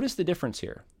 Notice the difference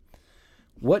here.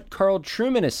 What Carl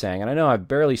Trueman is saying, and I know I've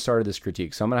barely started this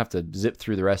critique, so I'm going to have to zip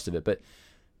through the rest of it, but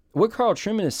what Carl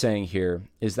Trueman is saying here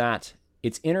is that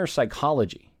it's inner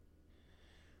psychology.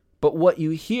 But what you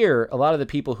hear a lot of the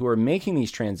people who are making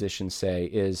these transitions say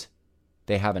is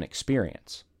they have an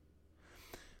experience.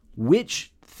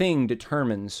 Which thing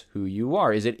determines who you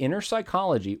are? Is it inner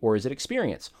psychology or is it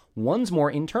experience? One's more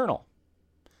internal.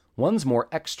 One's more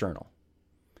external.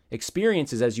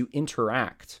 Experiences as you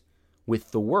interact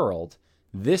with the world.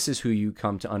 This is who you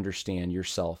come to understand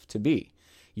yourself to be.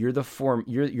 You're the form.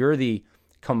 You're the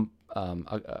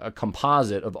a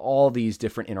composite of all these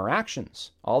different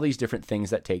interactions, all these different things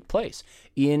that take place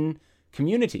in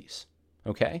communities.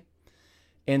 Okay,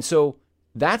 and so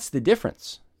that's the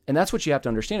difference, and that's what you have to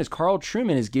understand. Is Carl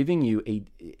Trueman is giving you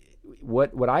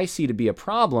what I see to be a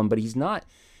problem, but he's not.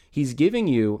 He's giving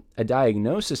you a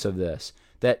diagnosis of this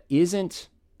that isn't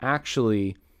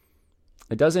actually.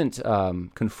 It doesn't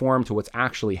conform to what's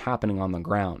actually happening on the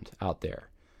ground out there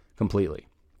completely.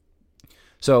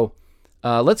 So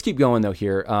let's keep going, though,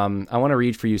 here. I want to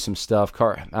read for you some stuff.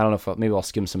 I don't know if maybe I'll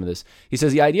skim some of this. He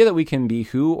says, the idea that we can be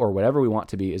who or whatever we want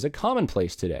to be is a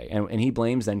commonplace today. And he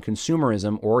blames then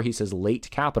consumerism, or he says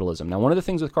late capitalism. Now, one of the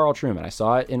things with Carl Trueman, I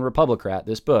saw it in Republicrat,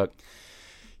 this book,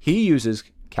 he uses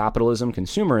capitalism,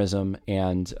 consumerism,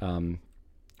 and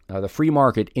the free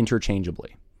market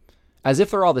interchangeably, as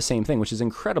if they're all the same thing, which is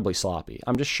incredibly sloppy.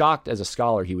 I'm just shocked as a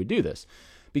scholar he would do this,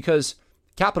 because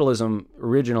capitalism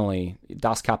originally,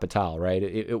 Das Kapital, right?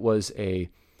 It was a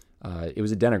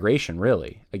denigration,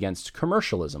 really, against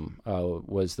commercialism,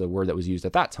 was the word that was used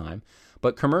at that time.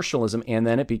 But commercialism, and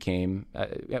then it became,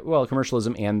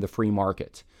 commercialism and the free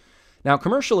market. Now,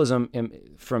 commercialism,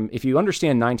 if you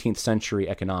understand 19th century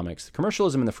economics,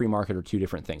 commercialism and the free market are two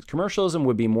different things. Commercialism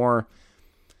would be more,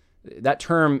 that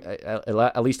term,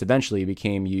 at least eventually,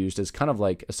 became used as kind of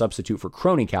like a substitute for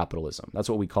crony capitalism. That's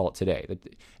what we call it today.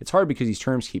 It's hard because these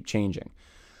terms keep changing.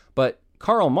 But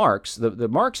Karl Marx, the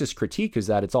Marxist critique is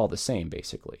that it's all the same,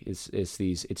 basically. It's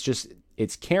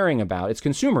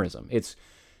consumerism. It's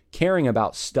caring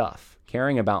about stuff,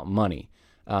 caring about money,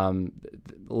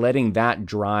 letting that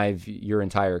drive your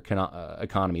entire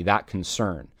economy, that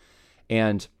concern.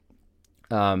 And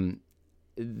the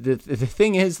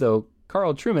thing is, though,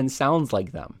 Carl Trueman sounds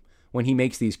like them when he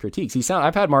makes these critiques.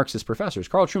 I've had Marxist professors.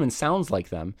 Carl Trueman sounds like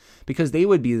them because they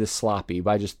would be this sloppy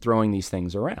by just throwing these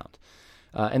things around.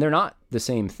 And they're not the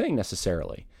same thing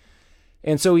necessarily.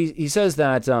 And so he says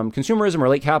that consumerism or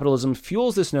late capitalism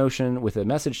fuels this notion with a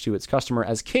message to its customer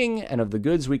as king and of the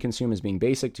goods we consume as being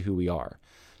basic to who we are.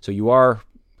 So you are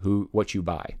what you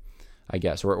buy, I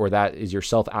guess, or that is your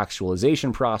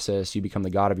self-actualization process. You become the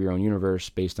god of your own universe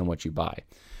based on what you buy.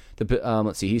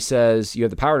 Let's see, he says, you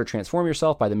have the power to transform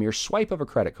yourself by the mere swipe of a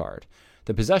credit card.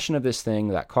 The possession of this thing,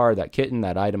 that card, that kitten,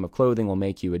 that item of clothing will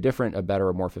make you a different, a better,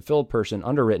 a more fulfilled person,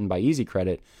 underwritten by easy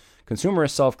credit.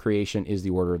 Consumerist self-creation is the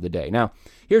order of the day. Now,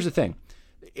 here's the thing.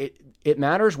 It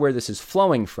matters where this is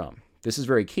flowing from. This is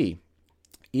very key.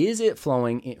 Is it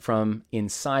flowing from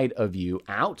inside of you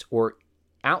out or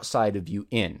outside of you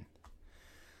in?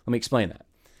 Let me explain that.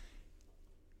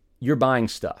 You're buying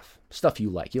stuff you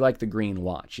like. You like the green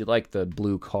watch. You like the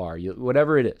blue car.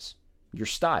 Whatever it is, your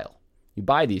style. You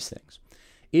buy these things.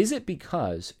 Is it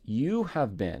because you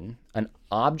have been an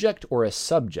object or a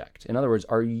subject? In other words,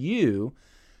 are you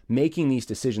making these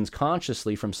decisions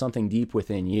consciously from something deep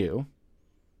within you,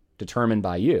 determined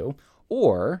by you,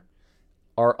 or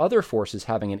are other forces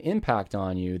having an impact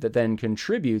on you that then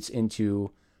contributes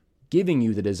into giving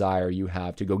you the desire you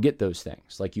have to go get those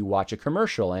things? Like you watch a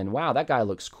commercial and, wow, that guy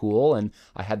looks cool, and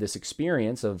I had this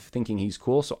experience of thinking he's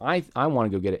cool, so I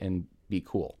want to go get it and be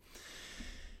cool.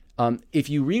 If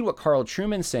you read what Carl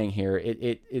Trueman's saying here,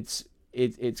 it's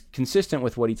consistent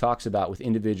with what he talks about with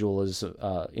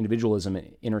individualism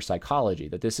and inner psychology,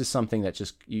 that this is something that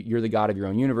just, you're the god of your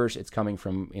own universe, it's coming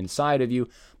from inside of you.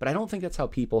 But I don't think that's how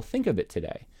people think of it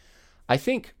today. I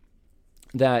think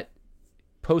that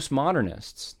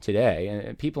postmodernists today,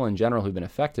 and people in general who've been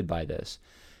affected by this,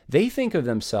 they think of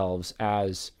themselves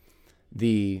as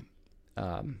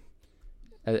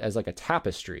as like a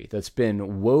tapestry that's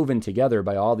been woven together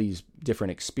by all these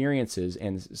different experiences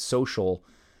and social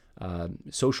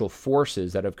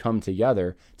forces that have come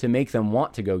together to make them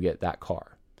want to go get that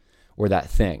car or that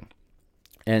thing.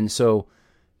 And so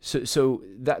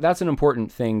that's an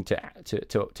important thing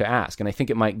to ask. And I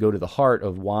think it might go to the heart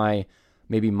of why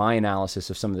maybe my analysis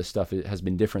of some of this stuff has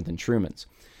been different than Trueman's.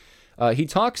 He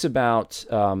talks about,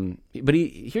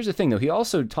 here's the thing though, he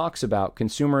also talks about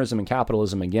consumerism and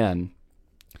capitalism again.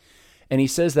 And he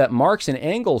says that Marx and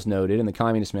Engels noted in the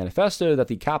Communist Manifesto that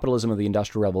the capitalism of the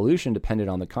Industrial Revolution depended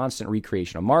on the constant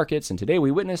recreation of markets, and today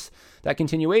we witness that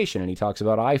continuation. And he talks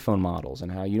about iPhone models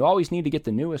and how you always need to get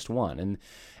the newest one.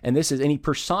 And he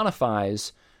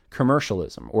personifies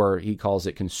commercialism, or he calls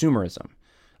it consumerism,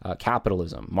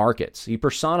 capitalism, markets. He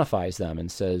personifies them and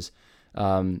says,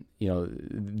 that's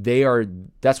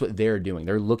what they're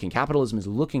doing. Capitalism is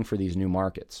looking for these new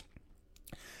markets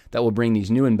that will bring these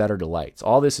new and better delights.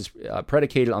 All this is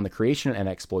predicated on the creation and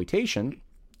exploitation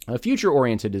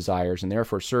future-oriented desires, and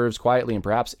therefore serves quietly and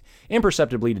perhaps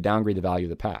imperceptibly to downgrade the value of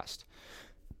the past.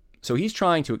 So he's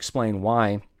trying to explain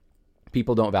why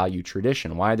people don't value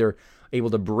tradition, why they're able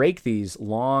to break these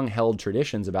long-held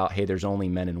traditions about, hey, there's only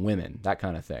men and women, that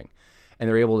kind of thing. And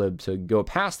they're able to go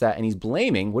past that, and he's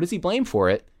blaming, what does he blame for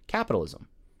it? Capitalism.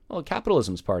 Well,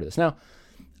 capitalism's part of this. Now,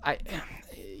 I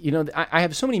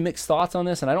have so many mixed thoughts on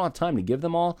this, and I don't have time to give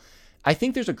them all. I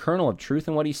think there's a kernel of truth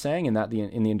in what he's saying, in that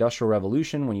in the Industrial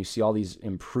Revolution, when you see all these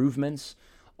improvements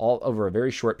all over a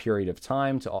very short period of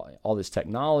time to all this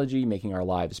technology making our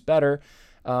lives better,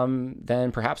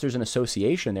 then perhaps there's an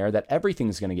association there that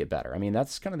everything's going to get better. I mean,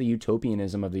 that's kind of the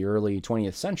utopianism of the early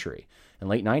 20th century and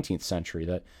late 19th century,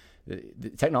 that the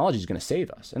technology is going to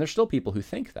save us. And there's still people who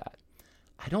think that.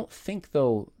 I don't think,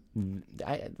 though,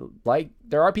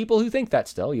 there are people who think that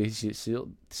still. You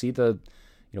see the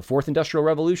Fourth Industrial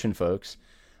Revolution, folks.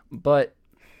 But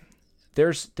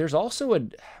there's also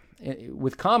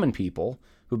with common people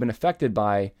who've been affected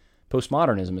by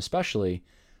postmodernism especially,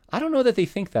 I don't know that they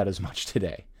think that as much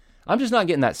today. I'm just not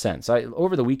getting that sense.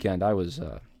 Over the weekend, I was...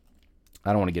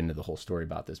 I don't want to get into the whole story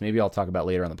about this. Maybe I'll talk about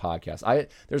later on the podcast.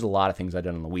 There's a lot of things I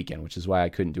did on the weekend, which is why I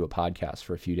couldn't do a podcast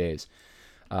for a few days.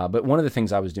 But one of the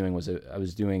things I was doing was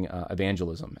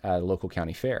evangelism at a local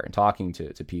county fair and talking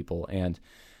to people. And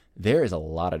there is a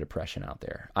lot of depression out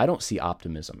there. I don't see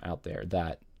optimism out there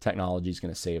that technology is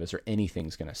going to save us or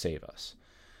anything's going to save us.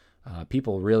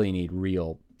 People really need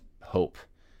real hope.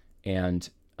 And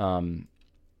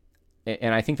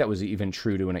I think that was even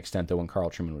true to an extent, though, when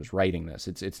Carl Trueman was writing this.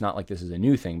 It's not like this is a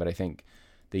new thing, but I think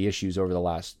the issues over the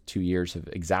last 2 years have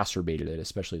exacerbated it,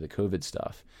 especially the COVID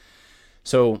stuff.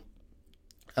 So,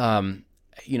 to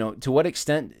what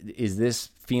extent is this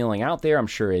feeling out there? I'm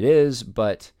sure it is,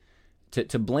 but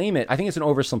to blame it, I think it's an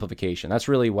oversimplification. That's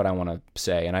really what I want to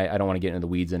say, and I don't want to get into the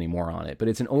weeds anymore on it, but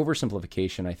it's an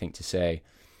oversimplification, I think, to say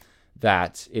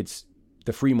that it's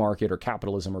the free market or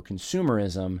capitalism or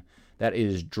consumerism that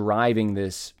is driving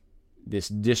this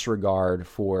disregard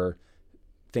for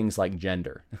things like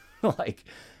gender, like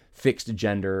fixed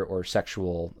gender or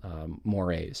sexual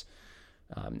mores.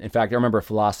 In fact, I remember a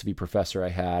philosophy professor I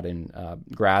had in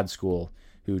grad school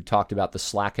who talked about the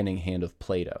slackening hand of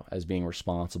Plato as being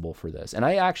responsible for this. And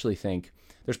I actually think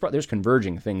there's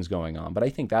converging things going on, but I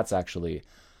think that's actually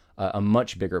a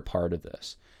much bigger part of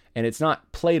this. And it's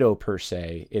not Plato per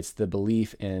se, it's the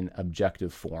belief in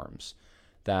objective forms,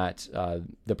 that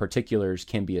the particulars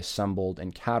can be assembled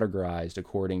and categorized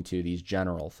according to these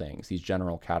general things, these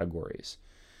general categories,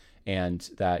 and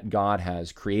that God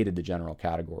has created the general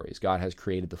categories, God has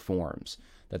created the forms,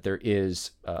 that there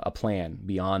is a plan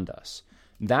beyond us.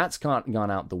 That's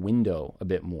gone out the window a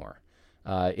bit more.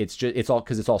 It's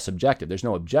all subjective. There's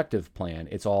no objective plan.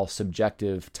 It's all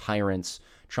subjective tyrants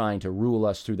trying to rule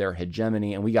us through their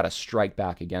hegemony, and we got to strike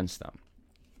back against them.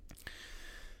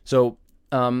 So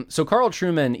Carl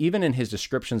Trueman, even in his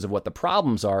descriptions of what the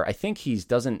problems are, I think he's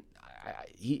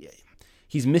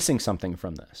missing something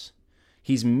from this.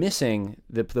 He's missing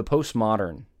the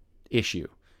postmodern issue.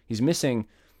 He's missing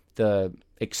the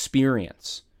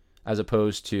experience as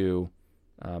opposed to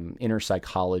inner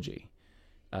psychology.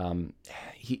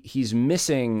 He's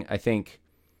missing, I think,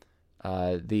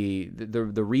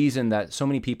 the reason that so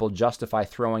many people justify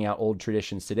throwing out old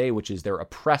traditions today, which is they're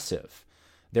oppressive.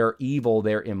 They're evil,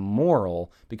 they're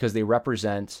immoral, because they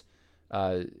represent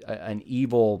an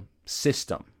evil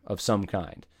system of some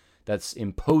kind that's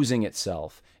imposing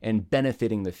itself and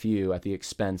benefiting the few at the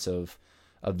expense of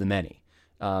the many.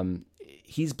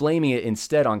 He's blaming it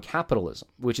instead on capitalism,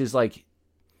 which is like,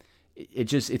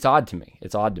 it's odd to me.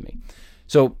 It's odd to me.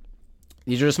 So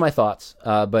these are just my thoughts,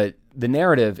 but the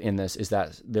narrative in this is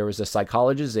that there was a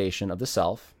psychologization of the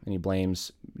self, and he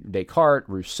blames Descartes,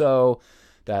 Rousseau,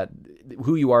 that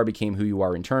who you are became who you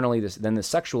are internally. Then the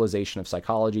sexualization of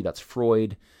psychology, that's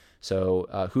Freud.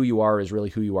 So who you are is really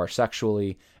who you are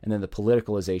sexually. And then the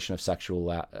politicalization of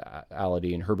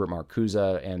sexuality in Herbert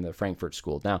Marcuse and the Frankfurt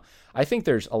School. Now, I think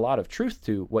there's a lot of truth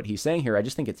to what he's saying here. I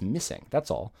just think it's missing.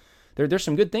 That's all. There's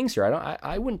some good things here.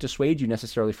 I wouldn't dissuade you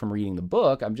necessarily from reading the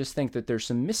book. I just think that there's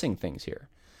some missing things here.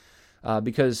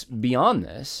 Because beyond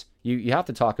this, you have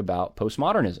to talk about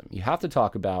postmodernism. You have to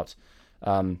talk about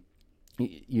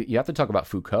you have to talk about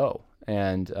Foucault,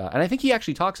 and I think he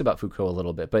actually talks about Foucault a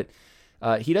little bit, but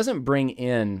he doesn't bring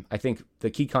in, I think,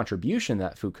 the key contribution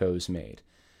that Foucault's made.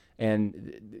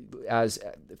 And as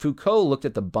Foucault looked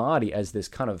at the body as this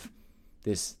kind of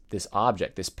this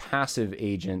object, this passive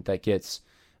agent that gets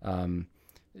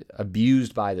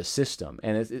abused by the system,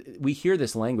 and we hear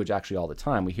this language actually all the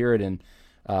time. We hear it in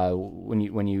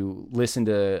when you listen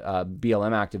to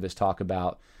BLM activists talk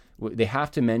about They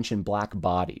have to mention black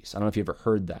bodies. I don't know if you ever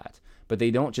heard that, but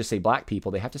they don't just say black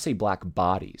people. They have to say black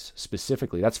bodies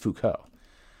specifically. That's Foucault.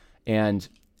 And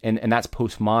that's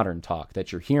postmodern talk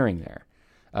that you're hearing there.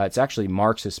 It's actually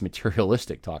Marxist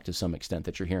materialistic talk to some extent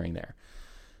that you're hearing there.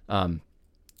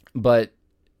 But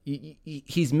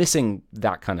he's missing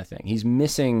that kind of thing. He's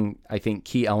missing, I think,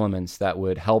 key elements that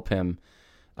would help him,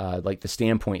 like the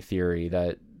standpoint theory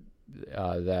that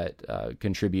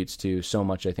contributes to so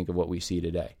much, I think, of what we see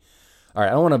today. All right,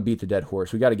 I don't want to beat the dead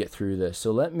horse. We got to get through this.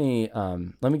 So let me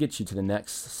get you to the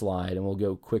next slide, and we'll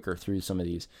go quicker through some of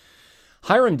these.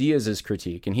 Hiram Diaz's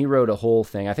critique, and he wrote a whole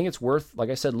thing. I think it's worth,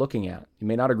 like I said, looking at. You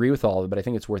may not agree with all of it, but I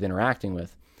think it's worth interacting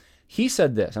with. He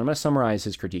said this, and I'm going to summarize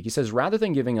his critique. He says, rather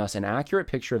than giving us an accurate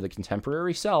picture of the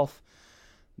contemporary self,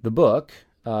 the book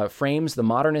frames the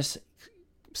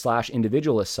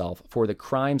modernist/individualist self for the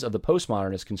crimes of the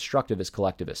postmodernist constructivist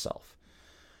collectivist self.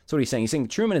 So what he's saying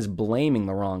Truman is blaming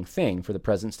the wrong thing for the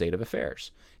present state of affairs.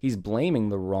 He's blaming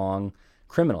the wrong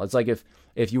criminal. It's like if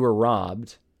you were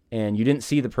robbed and you didn't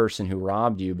see the person who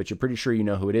robbed you, but you're pretty sure you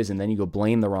know who it is, and then you go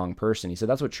blame the wrong person. He said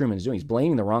that's what Truman is doing. He's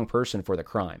blaming the wrong person for the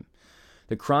crime.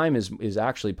 The crime is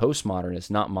actually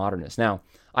postmodernist, not modernist. Now,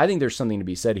 I think there's something to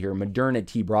be said here.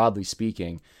 Modernity, broadly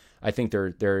speaking, I think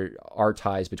there are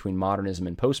ties between modernism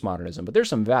and postmodernism, but there's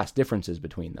some vast differences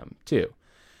between them, too.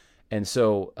 And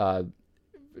so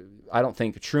I don't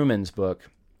think Truman's book,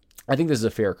 I think this is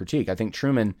a fair critique. I think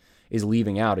Truman is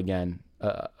leaving out, again,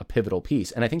 a pivotal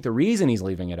piece. And I think the reason he's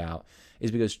leaving it out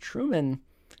is because Truman,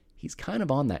 he's kind of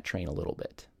on that train a little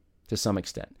bit, to some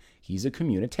extent. He's a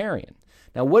communitarian.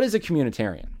 Now, what is a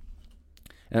communitarian?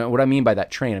 And what I mean by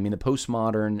that train, I mean the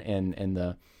postmodern and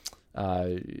the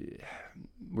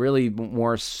really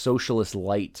more socialist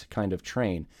light kind of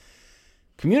train.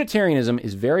 Communitarianism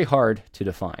is very hard to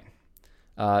define.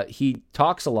 He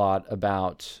talks a lot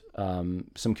about some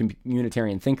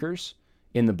communitarian thinkers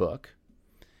in the book.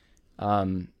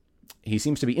 He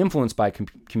seems to be influenced by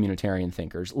communitarian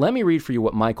thinkers. Let me read for you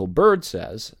what Michael Bird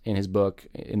says in his book,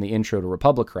 in the intro to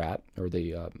Republicrat, or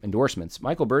the endorsements.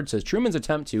 Michael Bird says, Truman's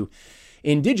attempt to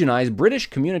indigenize British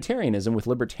communitarianism with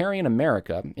libertarian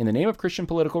America in the name of Christian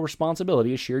political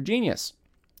responsibility is sheer genius.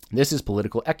 This is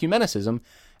political ecumenicism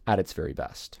at its very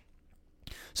best.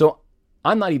 So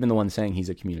I'm not even the one saying he's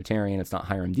a communitarian. It's not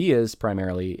Hiram Diaz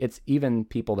primarily. It's even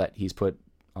people that he's put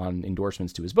on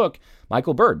endorsements to his book.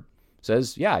 Michael Bird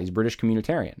says, yeah, he's British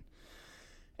communitarian.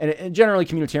 And generally,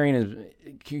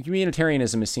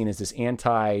 communitarianism is seen as this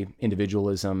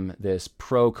anti-individualism, this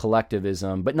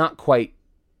pro-collectivism, but not quite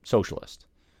socialist.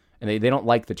 And they don't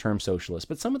like the term socialist.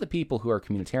 But some of the people who are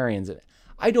communitarians,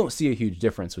 I don't see a huge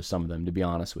difference with some of them, to be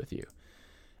honest with you.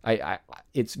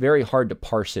 It's very hard to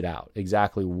parse it out,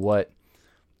 exactly what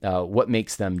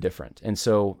makes them different. And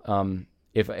so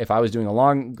if I was doing a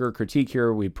longer critique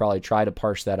here, we'd probably try to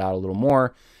parse that out a little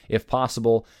more, if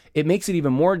possible. It makes it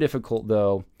even more difficult,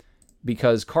 though,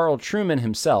 because Carl Trueman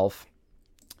himself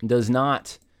does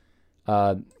not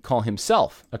call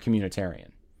himself a communitarian.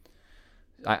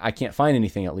 I can't find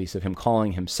anything, at least, of him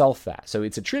calling himself that. So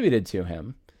it's attributed to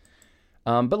him.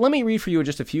 But let me read for you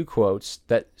just a few quotes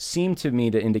that seem to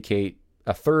me to indicate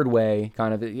a third way,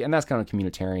 kind of, and that's kind of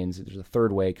communitarians. There's a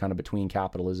third way kind of between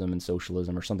capitalism and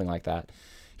socialism or something like that.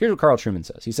 Here's what Carl Trueman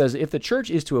says. He says, if the church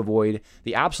is to avoid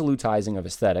the absolutizing of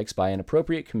aesthetics by an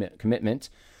appropriate commitment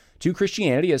to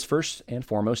Christianity as first and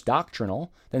foremost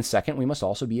doctrinal, then second, we must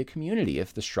also be a community.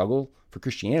 If the struggle for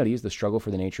Christianity is the struggle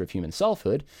for the nature of human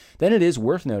selfhood, then it is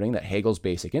worth noting that Hegel's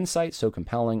basic insight, so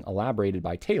compelling, elaborated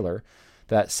by Taylor,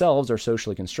 that selves are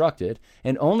socially constructed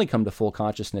and only come to full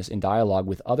consciousness in dialogue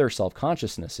with other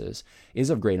self-consciousnesses, is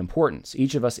of great importance.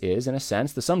 Each of us is, in a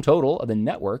sense, the sum total of the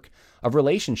network of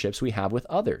relationships we have with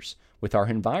others, with our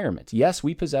environment. Yes,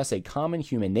 we possess a common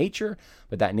human nature,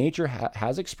 but that nature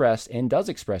has expressed and does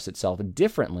express itself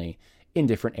differently in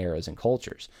different eras and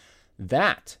cultures.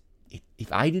 That,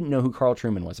 if I didn't know who Carl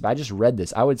Trueman was, if I just read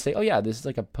this, I would say, oh yeah, this is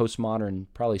like a postmodern,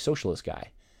 probably socialist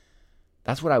guy.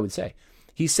 That's what I would say.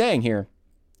 He's saying here,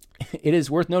 it is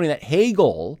worth noting that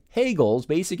Hegel's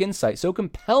basic insight, so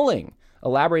compelling,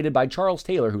 elaborated by Charles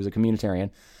Taylor, who was a communitarian,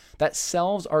 that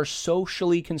selves are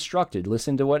socially constructed.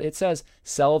 Listen to what it says.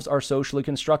 Selves are socially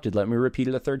constructed. Let me repeat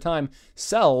it a third time.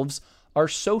 Selves are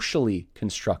socially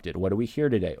constructed. What do we hear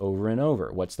today over and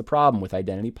over? What's the problem with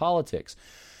identity politics?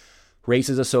 Race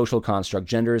is a social construct.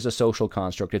 Gender is a social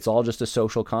construct. It's all just a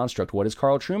social construct. What does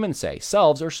Carl Trueman say?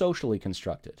 Selves are socially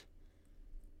constructed.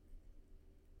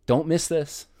 Don't miss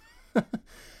this.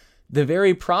 The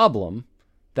very problem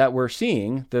that we're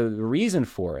seeing, the reason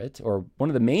for it, or one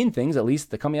of the main things, at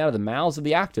least coming out of the mouths of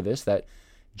the activists, that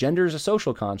gender is a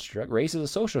social construct, race is a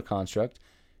social construct,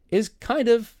 is kind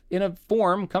of, in a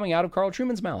form, coming out of Carl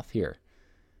Trueman's mouth here.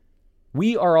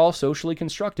 We are all socially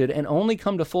constructed and only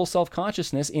come to full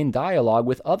self-consciousness in dialogue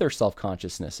with other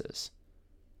self-consciousnesses.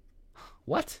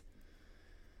 What?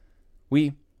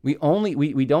 We're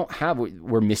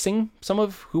missing some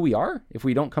of who we are if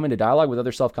we don't come into dialogue with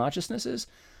other self-consciousnesses.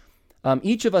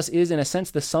 Each of us is, in a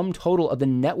sense, the sum total of the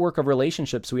network of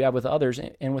relationships we have with others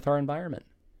and with our environment.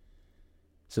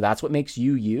 So that's what makes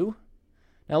you, you.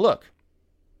 Now look,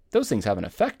 those things have an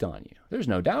effect on you. There's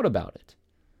no doubt about it.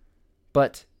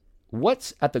 But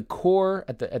what's at the core,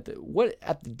 at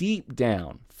the deep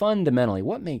down, fundamentally,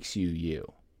 what makes you,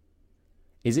 you?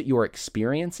 Is it your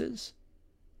experiences?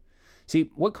 See,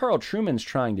 what Carl Trueman's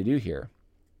trying to do here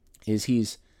is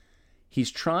he's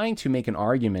trying to make an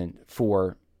argument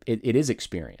for it is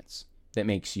experience that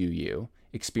makes you, you,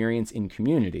 experience in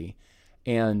community,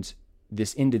 and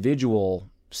this individual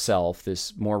self,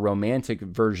 this more romantic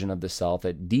version of the self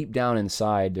that deep down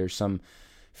inside there's some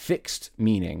fixed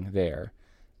meaning there.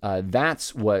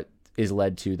 That's what is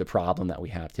led to the problem that we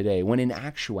have today. When in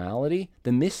actuality,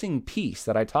 the missing piece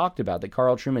that I talked about that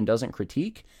Carl Trueman doesn't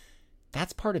critique,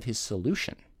 that's part of his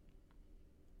solution.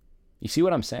 You see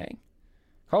what I'm saying?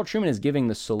 Carl Trueman is giving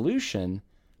the solution,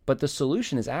 but the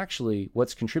solution is actually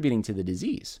what's contributing to the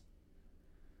disease.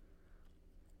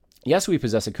 Yes, we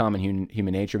possess a common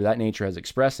human nature, but that nature has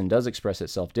expressed and does express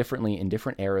itself differently in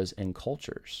different eras and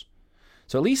cultures.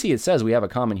 So at least it says we have a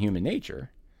common human nature.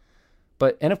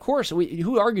 And of course,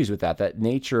 who argues with that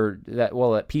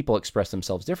that people express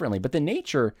themselves differently? But the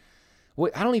nature,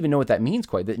 I don't even know what that means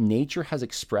quite, that nature has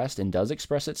expressed and does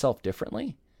express itself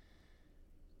differently?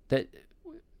 That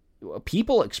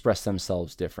people express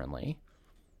themselves differently.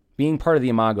 Being part of the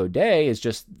Imago Dei is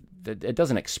just that it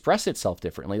doesn't express itself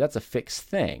differently. That's a fixed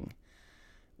thing.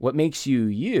 What makes you,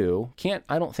 you can't,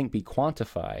 I don't think, be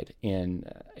quantified in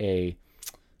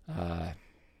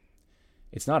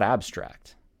it's not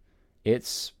abstract.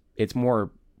 It's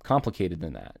more complicated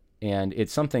than that. And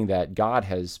it's something that God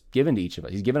has given to each of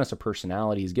us. He's given us a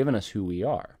personality. He's given us who we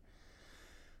are.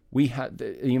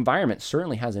 The environment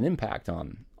certainly has an impact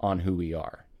on who we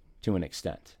are to an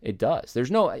extent. It does.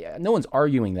 There's no one's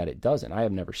arguing that it doesn't. I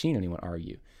have never seen anyone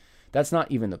argue. That's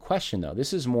not even the question, though.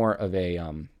 This is more of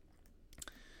a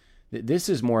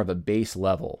base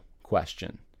level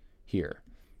question here.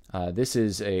 This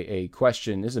is a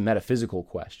question. This is a metaphysical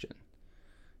question.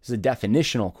 This is a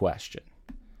definitional question.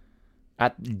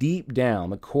 At deep down,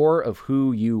 the core of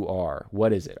who you are,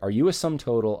 what is it? Are you a sum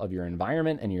total of your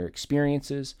environment and your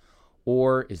experiences,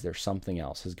 or is there something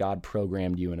else? Has God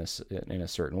programmed you in a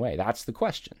certain way? That's the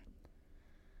question.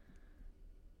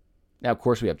 Now, of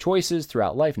course, we have choices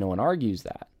throughout life. No one argues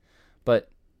that. But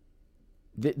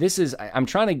I'm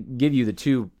trying to give you the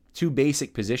two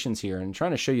basic positions here, and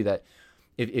trying to show you that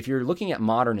if you're looking at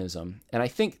modernism, and I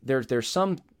think there's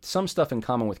some stuff in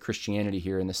common with Christianity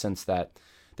here in the sense that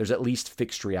there's at least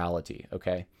fixed reality,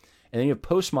 okay? And then you have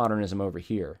postmodernism over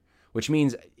here, which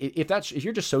means if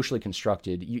you're just socially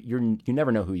constructed, you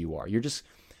never know who you are.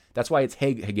 That's why it's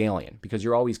Hegelian, because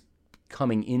you're always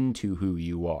coming into who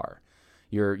you are.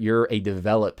 You're a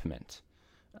development.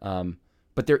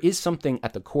 But there is something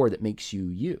at the core that makes you,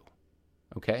 you,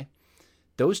 okay?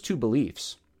 Those two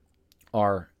beliefs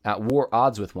are at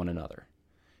odds with one another.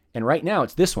 And right now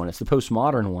it's this one, it's the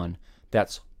postmodern one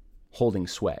that's holding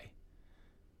sway,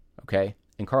 okay?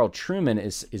 And Carl Trueman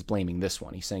is blaming this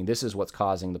one. He's saying this is what's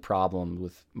causing the problem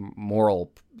with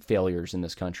moral failures in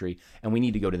this country, and we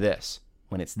need to go to this,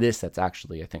 when it's this that's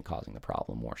actually, I think, causing the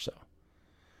problem more so.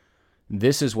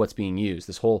 This is what's being used.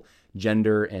 This whole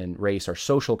gender and race are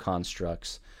social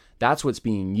constructs. That's what's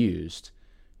being used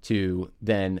to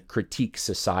then critique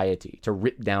society, to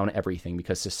rip down everything,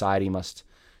 because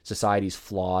society's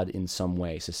flawed in some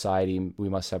way. We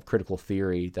must have critical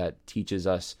theory that teaches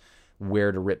us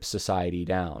where to rip society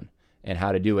down and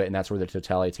how to do it, and that's where the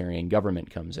totalitarian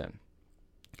government comes in.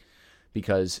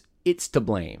 Because it's to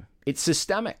blame. It's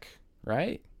systemic,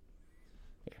 right?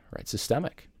 Right,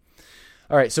 systemic.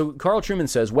 All right, so Carl Trueman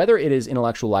says, whether it is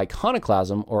intellectual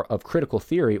iconoclasm or of critical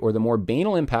theory or the more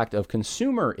banal impact of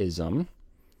consumerism,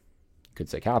 you could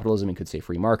say capitalism, you could say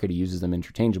free market, he uses them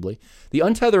interchangeably, the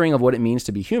untethering of what it means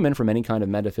to be human from any kind of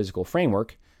metaphysical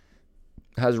framework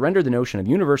has rendered the notion of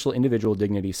universal individual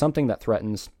dignity something that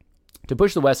threatens to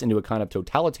push the West into a kind of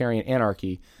totalitarian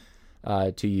anarchy,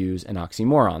 to use an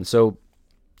oxymoron. So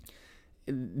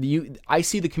I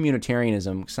see the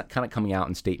communitarianism kind of coming out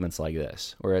in statements like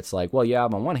this, where it's like, well, you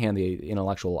have on one hand the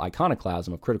intellectual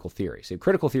iconoclasm of critical theory. So you have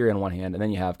critical theory on one hand, and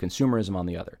then you have consumerism on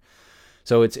the other.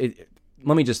 So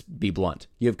let me just be blunt.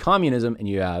 You have communism and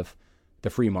you have the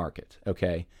free market,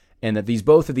 okay? and that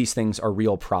both of these things are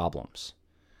real problems.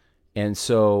 And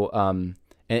so,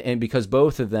 and because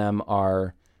both of them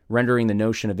are rendering the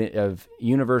notion of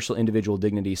universal individual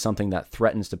dignity something that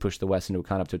threatens to push the West into a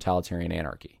kind of totalitarian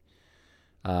anarchy.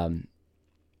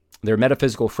 They're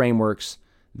metaphysical frameworks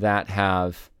that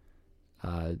have,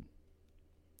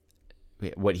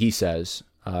 what he says,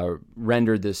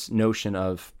 rendered this notion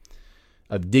of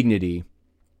dignity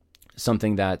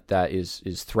something that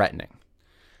is threatening.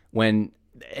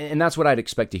 And that's what I'd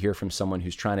expect to hear from someone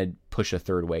who's trying to push a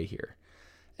third way here.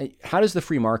 How does the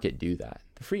free market do that?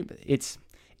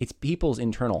 It's people's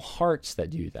internal hearts that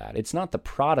do that. It's not the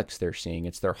products they're seeing,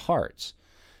 it's their hearts.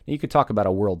 You could talk about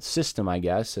a world system, I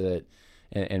guess,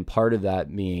 and part of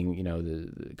that being,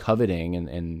 the coveting,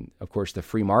 and of course the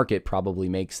free market probably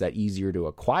makes that easier to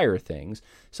acquire things.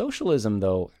 Socialism,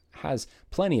 though, has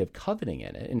plenty of coveting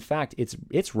in it. In fact,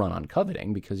 it's run on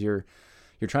coveting, because you're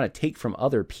trying to take from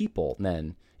other people.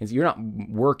 Then you're not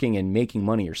working and making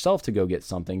money yourself to go get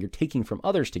something. You're taking from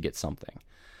others to get something.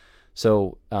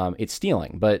 So it's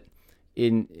stealing. But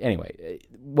anyway,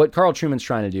 what Carl Trueman's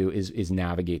trying to do is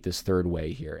navigate this third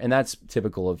way here, and that's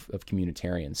typical of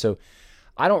communitarians. So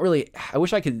I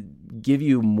wish I could give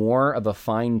you more of a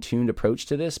fine-tuned approach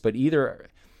to this, but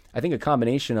I think a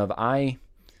combination of I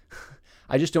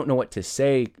just don't know what to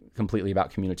say completely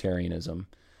about communitarianism,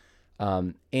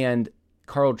 and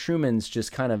Carl Trueman's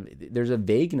just there's a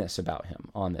vagueness about him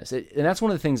on this. And that's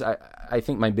one of the things I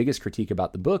think my biggest critique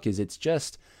about the book is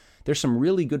there's some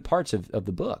really good parts of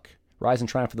the book, Rise and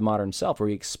Triumph of the Modern Self, where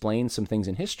he explains some things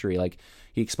in history. Like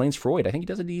he explains Freud. I think he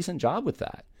does a decent job with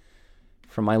that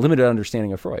from my limited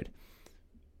understanding of Freud.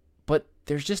 But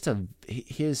there's just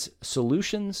his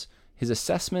solutions, his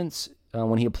assessments,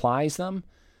 when he applies them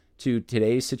to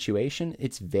today's situation,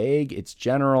 it's vague, it's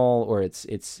general, or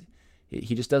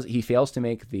he fails to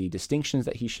make the distinctions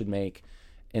that he should make.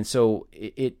 And so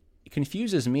it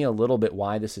confuses me a little bit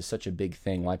why this is such a big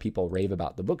thing, why people rave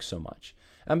about the book so much.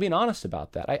 I'm being honest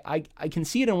about that. I can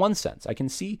see it in one sense. I can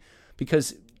see,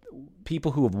 because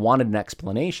people who have wanted an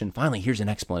explanation, finally, here's an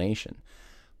explanation.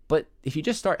 But if you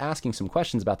just start asking some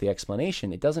questions about the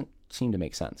explanation, it doesn't seem to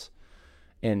make sense.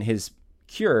 And his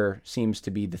cure seems to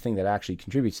be the thing that actually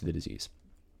contributes to the disease.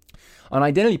 On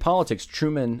identity politics,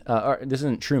 Trueman, this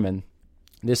isn't Trueman.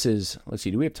 This is, let's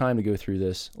see, do we have time to go through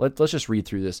this? Let's just read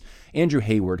through this. Andrew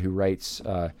Hayward, who writes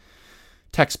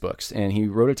textbooks, and he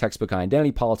wrote a textbook on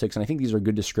identity politics, and I think these are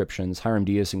good descriptions. Hiram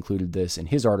Diaz included this in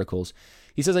his articles.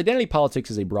 He says, identity politics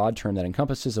is a broad term that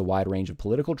encompasses a wide range of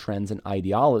political trends and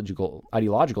ideological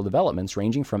developments,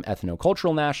 ranging from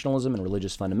ethno-cultural nationalism and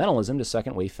religious fundamentalism to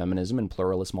second-wave feminism and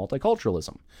pluralist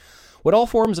multiculturalism. What all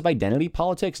forms of identity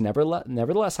politics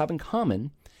nevertheless have in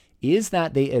common is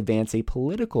that they advance a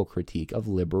political critique of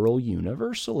liberal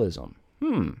universalism.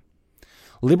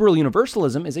 Liberal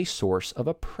universalism is a source of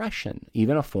oppression,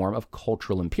 even a form of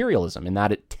cultural imperialism, in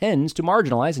that it tends to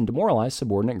marginalize and demoralize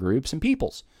subordinate groups and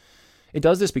peoples. It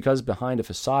does this because behind a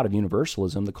facade of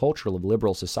universalism, the culture of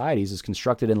liberal societies is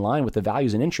constructed in line with the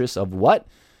values and interests of what?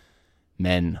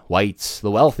 Men, whites, the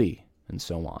wealthy, and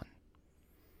so on.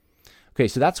 Okay,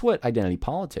 so that's what identity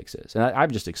politics is. And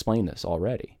I've just explained this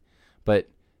already. But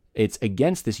it's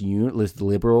against this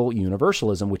liberal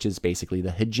universalism, which is basically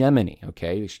the hegemony,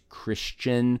 okay? This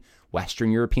Christian Western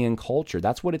European culture.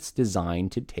 That's what it's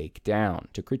designed to take down,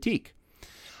 to critique.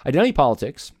 Identity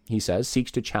politics, he says, seeks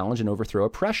to challenge and overthrow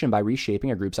oppression by reshaping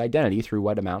a group's identity through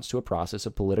what amounts to a process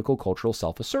of political cultural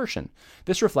self-assertion.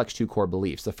 This reflects two core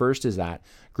beliefs. The first is that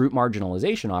group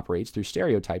marginalization operates through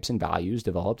stereotypes and values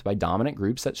developed by dominant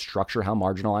groups that structure how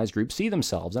marginalized groups see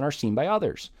themselves and are seen by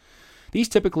others. These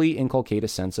typically inculcate a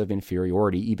sense of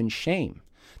inferiority, even shame.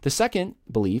 The second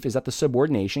belief is that the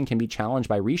subordination can be challenged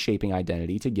by reshaping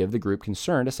identity to give the group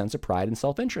concerned a sense of pride and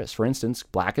self-interest. For instance,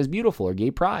 black is beautiful or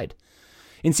gay pride.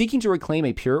 In seeking to reclaim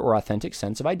a pure or authentic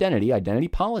sense of identity, identity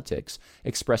politics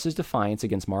expresses defiance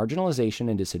against marginalization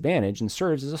and disadvantage and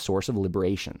serves as a source of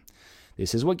liberation.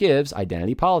 This is what gives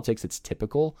identity politics its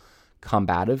typical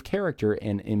combative character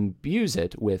and imbues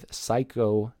it with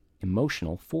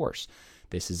psycho-emotional force.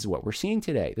 This is what we're seeing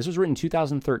today. This was written in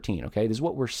 2013, okay? This is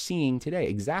what we're seeing today,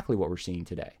 exactly what we're seeing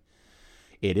today.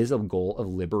 It is a goal of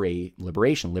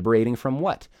liberation. Liberating from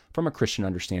what? From a Christian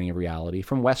understanding of reality,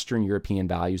 from Western European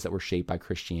values that were shaped by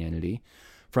Christianity,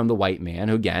 from the white man,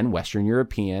 who again, Western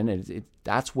European,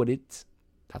 that's what it's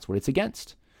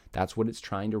against. That's what it's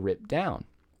trying to rip down.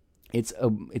 It's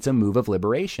a move of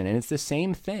liberation, and it's the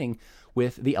same thing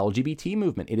with the LGBT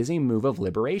movement. It is a move of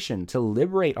liberation to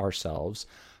liberate ourselves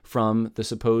from the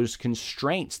supposed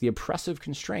constraints, the oppressive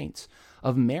constraints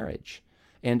of marriage.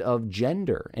 and of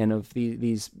gender and of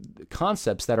these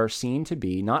concepts that are seen to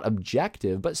be not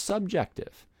objective but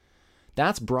subjective.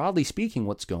 That's broadly speaking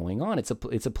what's going on. It's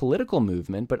a political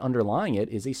movement, but underlying it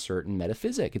is a certain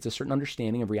metaphysic. It's a certain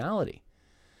understanding of reality.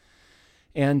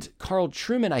 And Carl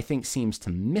Trueman, I think, seems to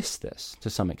miss this to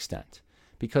some extent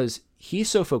because he's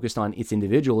so focused on its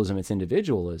individualism.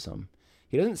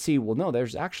 He doesn't see, well, no,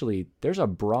 there's a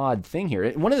broad thing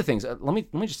here. One of the things, let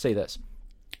me just say this.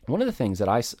 One of the things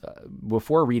that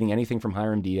before reading anything from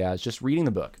Hiram Diaz, just reading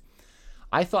the book,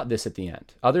 I thought this at the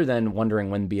end, other than wondering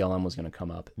when BLM was going to come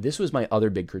up. This was my other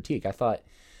big critique. I thought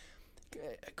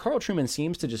Carl Trueman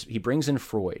seems to he brings in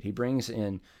Freud, he brings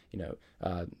in,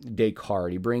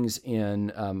 Descartes, he brings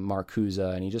in Marcuse,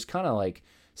 and he just kind of like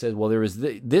says, well, there was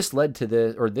this led to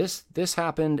this, or this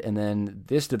happened, and then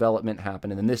this development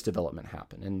happened, and then this development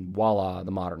happened, and voila,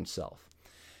 the modern self.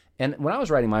 And when I was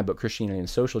writing my book, Christianity and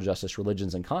Social Justice,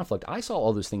 Religions and Conflict, I saw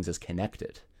all those things as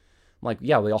connected. I'm like,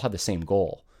 yeah, we all have the same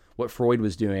goal. What Freud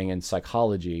was doing in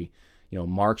psychology,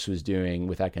 Marx was doing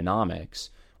with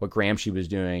economics, what Gramsci was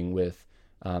doing with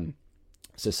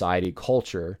society,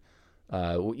 culture.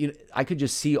 I could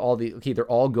just see they're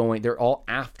all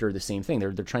after the same thing.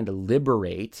 They're trying to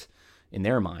liberate in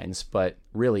their minds, but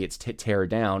really it's to tear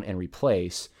down and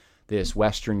replace this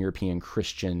Western European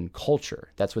Christian culture.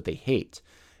 That's what they hate.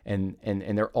 And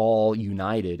they're all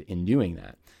united in doing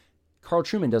that. Carl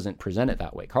Trueman doesn't present it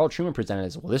that way. Carl Trueman presented it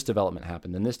as, well, this development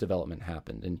happened, and this development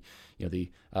happened, and the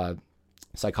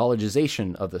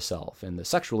psychologization of the self and the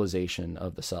sexualization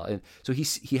of the self. And so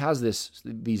he has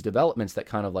these developments that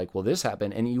kind of like, well, this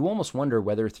happened, and you almost wonder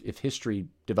whether if history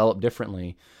developed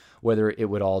differently, whether it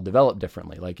would all develop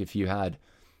differently. Like if you had,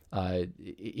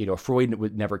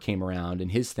 Freud never came around in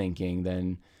his thinking,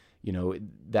 then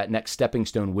that next stepping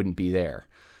stone wouldn't be there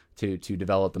to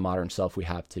develop the modern self we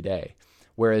have today.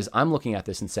 Whereas I'm looking at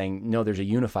this and saying, no, there's a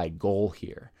unified goal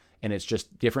here. And it's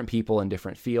just different people in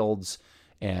different fields,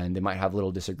 and they might have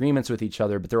little disagreements with each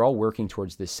other, but they're all working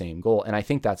towards this same goal. And I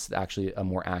think that's actually a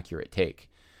more accurate take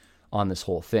on this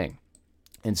whole thing.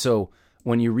 And so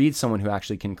when you read someone who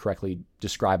actually can correctly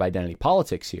describe identity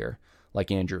politics here,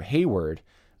 like Andrew Hayward,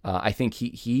 I think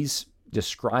he's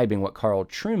describing what Carl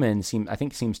Trueman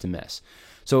seems to miss.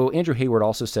 So Andrew Hayward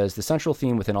also says the central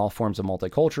theme within all forms of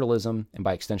multiculturalism, and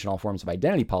by extension all forms of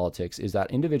identity politics, is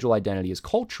that individual identity is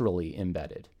culturally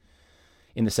embedded,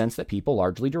 in the sense that people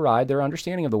largely derive their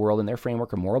understanding of the world and their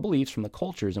framework of moral beliefs from the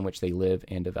cultures in which they live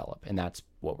and develop. And that's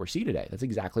what we see today. That's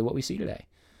exactly what we see today.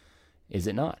 Is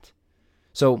it not?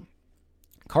 So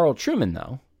Carl Trueman,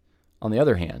 though, on the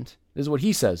other hand, this is what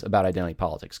he says about identity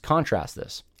politics. Contrast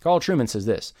this. Carl Trueman says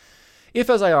this: if,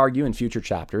 as I argue in future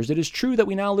chapters, it is true that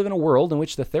we now live in a world in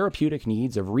which the therapeutic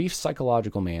needs of Reef's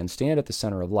psychological man stand at the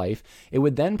center of life, it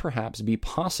would then perhaps be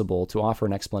possible to offer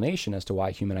an explanation as to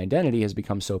why human identity has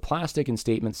become so plastic in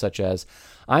statements such as,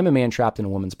 I'm a man trapped in a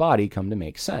woman's body, come to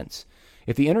make sense.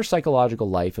 If the inner psychological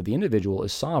life of the individual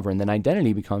is sovereign, then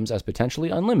identity becomes as potentially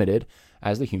unlimited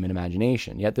as the human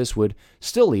imagination. Yet this would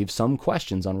still leave some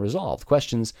questions unresolved,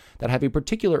 questions that have a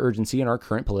particular urgency in our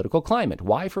current political climate.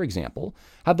 Why, for example,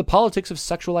 have the politics of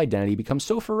sexual identity become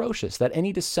so ferocious that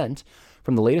any dissent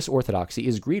from the latest orthodoxy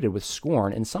is greeted with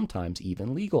scorn and sometimes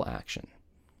even legal action?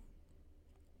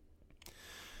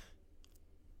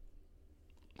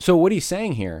 So what he's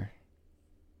saying here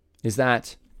is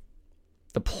that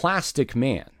the plastic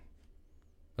man,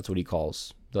 that's what he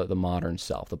calls the modern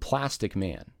self, the plastic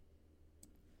man,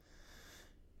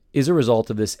 is a result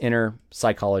of this inner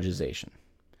psychologization.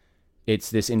 It's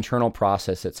this internal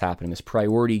process that's happening, this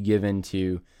priority given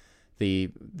to the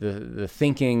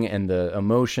thinking and the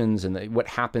emotions and what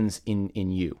happens in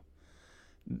you.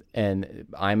 And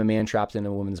I'm a man trapped in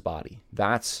a woman's body.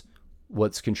 That's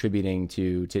what's contributing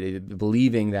to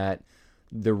believing that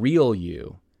the real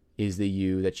you is the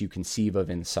you that you conceive of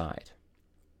inside.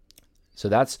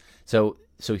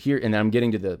 So here, and I'm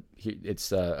getting to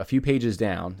it's a few pages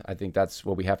down. I think that's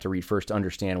what we have to read first to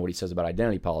understand what he says about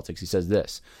identity politics. He says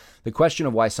this: the question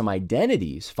of why some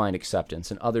identities find acceptance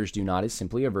and others do not is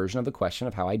simply a version of the question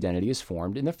of how identity is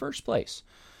formed in the first place.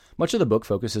 Much of the book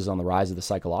focuses on the rise of the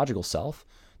psychological self.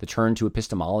 The turn to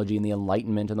epistemology and the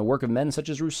Enlightenment and the work of men such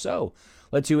as Rousseau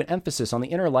led to an emphasis on the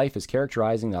inner life as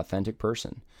characterizing the authentic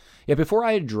person. Yet before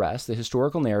I address the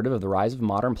historical narrative of the rise of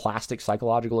modern plastic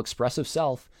psychological expressive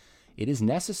self, it is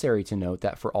necessary to note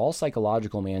that for all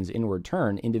psychological man's inward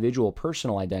turn, individual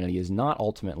personal identity is not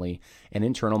ultimately an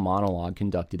internal monologue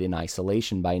conducted in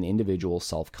isolation by an individual's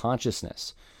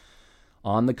self-consciousness.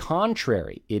 On the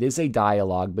contrary, it is a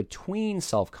dialogue between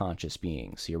self-conscious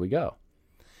beings. Here we go.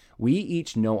 We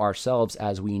each know ourselves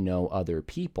as we know other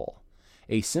people.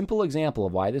 A simple example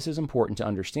of why this is important to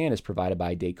understand is provided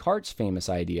by Descartes' famous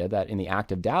idea that in the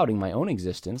act of doubting my own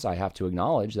existence, I have to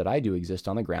acknowledge that I do exist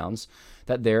on the grounds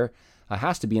that there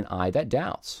has to be an I that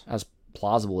doubts. As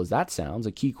plausible as that sounds,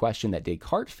 a key question that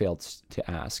Descartes failed to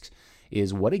ask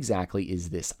is, what exactly is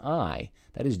this I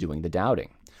that is doing the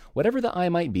doubting? Whatever the I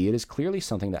might be, it is clearly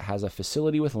something that has a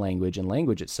facility with language, and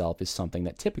language itself is something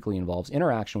that typically involves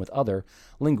interaction with other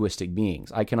linguistic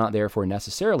beings. I cannot therefore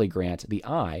necessarily grant the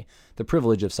I the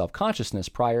privilege of self-consciousness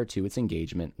prior to its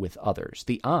engagement with others.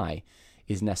 The I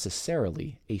is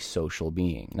necessarily a social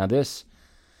being. Now this,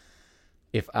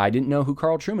 if I didn't know who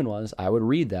Carl Trueman was, I would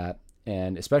read that,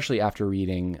 and especially after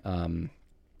reading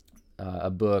a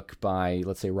book by,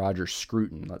 let's say, Roger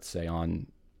Scruton, let's say, on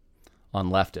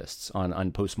leftists,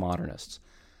 on postmodernists,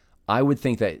 I would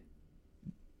think that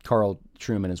Carl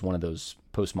Trueman is one of those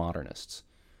postmodernists.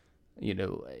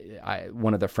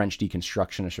 One of the French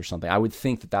deconstructionists or something. I would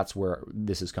think that that's where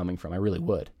this is coming from. I really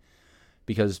would.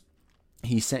 Because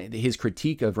his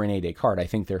critique of René Descartes, I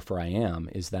think therefore I am,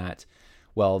 is that,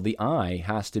 well, the I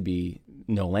has to be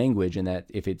no language, and that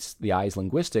if it's the I is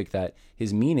linguistic, that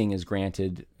his meaning is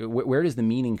granted. Where does the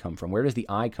meaning come from? Where does the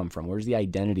I come from? Where does the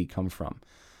identity come from?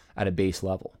 At a base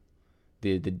level,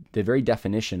 the very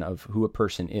definition of who a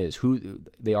person is, who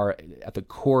they are at the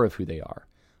core of who they are.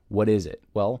 What is it?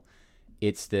 Well,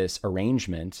 it's this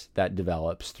arrangement that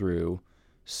develops through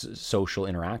social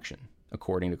interaction,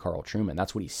 according to Carl Trueman.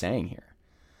 That's what he's saying here.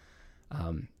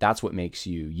 That's what makes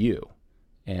you you,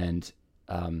 and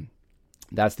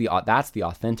that's the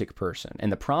authentic person. And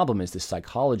the problem is this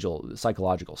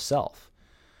psychological self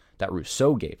that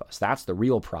Rousseau gave us. That's the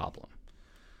real problem.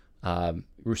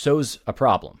 Rousseau's a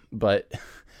problem, but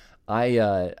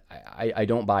I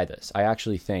don't buy this. I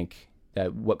actually think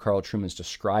that what Carl Trueman's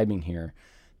describing here,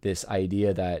 this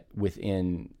idea that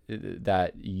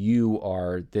that you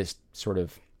are this sort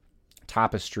of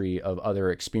tapestry of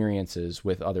other experiences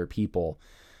with other people,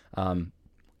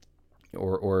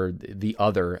 or the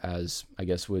other, as I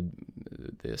guess would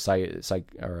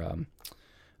the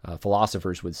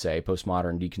philosophers would say,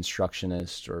 postmodern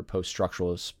deconstructionists or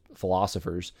post-structuralist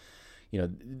philosophers,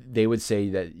 they would say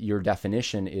that your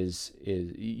definition is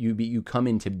you come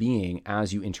into being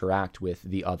as you interact with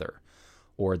the other,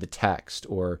 or the text,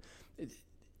 or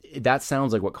that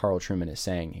sounds like what Carl Trueman is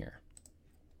saying here.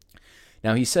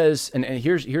 Now he says, and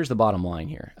here's the bottom line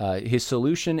here. His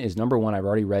solution is, number one, I've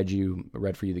already read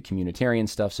for you the communitarian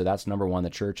stuff, so that's number one. The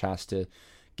church has to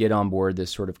get on board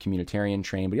this sort of communitarian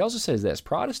train. But he also says this: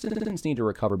 Protestants need to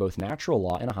recover both natural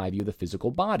law and a high view of the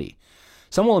physical body.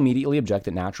 Some will immediately object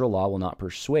that natural law will not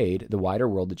persuade the wider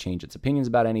world to change its opinions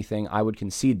about anything. I would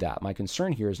concede that. My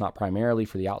concern here is not primarily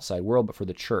for the outside world, but for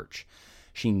the church.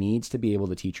 She needs to be able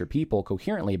to teach her people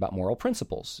coherently about moral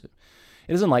principles.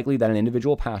 It is unlikely that an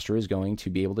individual pastor is going to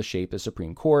be able to shape the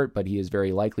Supreme Court, but he is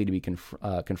very likely to be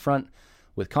confront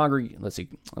with Let's see,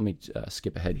 let me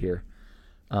skip ahead here.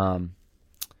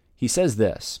 He says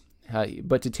this,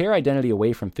 but to tear identity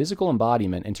away from physical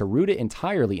embodiment and to root it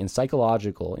entirely in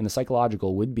the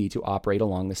psychological would be to operate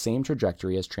along the same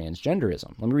trajectory as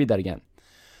transgenderism. Let me read that again.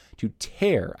 To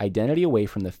tear identity away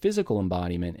from the physical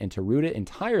embodiment and to root it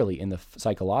entirely in the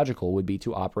psychological would be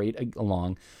to operate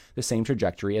along the same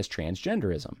trajectory as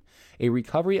transgenderism. A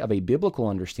recovery of a biblical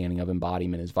understanding of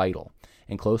embodiment is vital,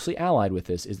 and closely allied with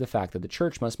this is the fact that the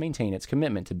church must maintain its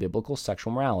commitment to biblical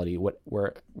sexual morality,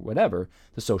 whatever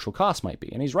the social cost might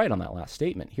be. And he's right on that last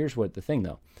statement. Here's what the thing,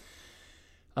 though.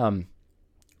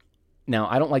 Now,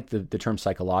 I don't like the term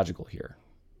psychological here.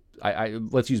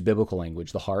 Let's use biblical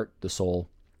language: the heart, the soul.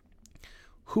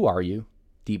 Who are you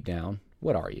deep down?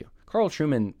 What are you? Carl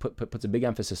Trueman puts a big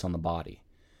emphasis on the body.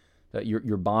 That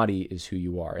your body is who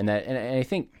you are, and I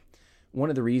think one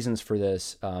of the reasons for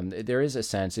this, there is a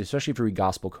sense, especially if you read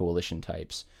gospel coalition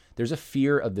types, there's a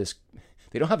fear of this.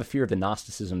 They don't have a fear of the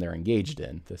Gnosticism they're engaged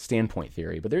in, the standpoint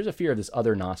theory, but there's a fear of this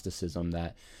other Gnosticism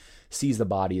that sees the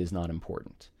body as not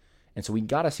important. And so we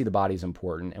got to see the body as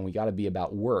important, and we got to be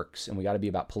about works, and we got to be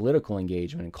about political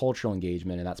engagement and cultural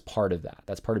engagement, and that's part of that.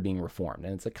 That's part of being reformed,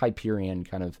 and it's a Kuyperian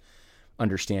kind of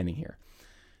understanding here.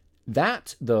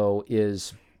 That, though,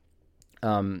 is,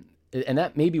 and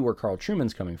that may be where Carl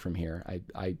Trueman's coming from here.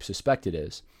 I suspect it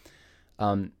is.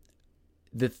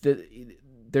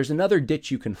 There's another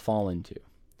ditch you can fall into,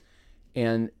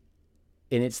 and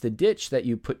it's the ditch that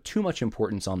you put too much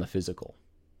importance on the physical.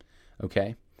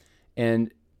 Okay,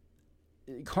 and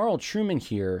Carl Trueman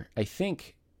here, I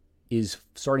think, is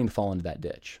starting to fall into that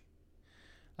ditch.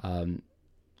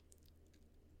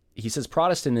 He says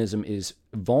Protestantism is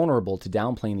vulnerable to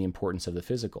downplaying the importance of the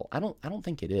physical. I don't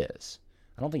think it is.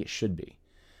 I don't think it should be.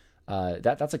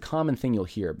 That's a common thing you'll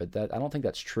hear, but I don't think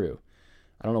that's true.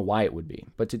 I don't know why it would be.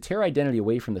 But to tear identity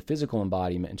away from the physical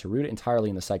embodiment and to root it entirely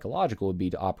in the psychological would be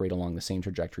to operate along the same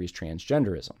trajectory as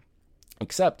transgenderism.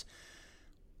 Except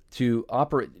to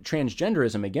operate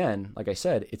transgenderism, again, like I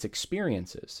said, it's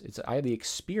experiences. I have the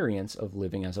experience of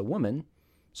living as a woman,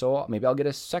 so maybe I'll get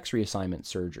a sex reassignment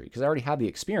surgery because I already have the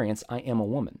experience. I am a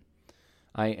woman.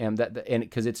 I am that, and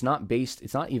because it's not based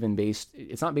on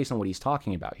what he's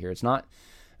talking about here. It's not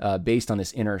based on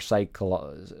this inner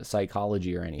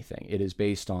psychology or anything. It is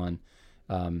based on,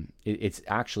 it's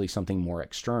actually something more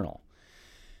external.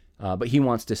 But he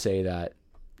wants to say that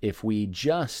if we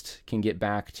just can get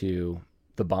back to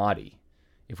the body,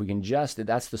 if we can just,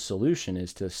 that's the solution,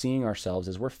 is to seeing ourselves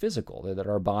as we're physical, that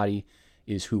our body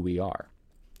is who we are.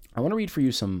 I want to read for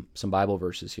you some Bible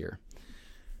verses here.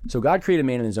 So God created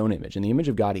man in his own image. In the image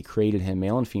of God, he created him,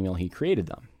 male and female, he created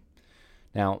them.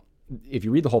 Now, if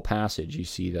you read the whole passage, you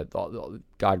see that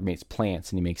God makes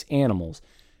plants and he makes animals.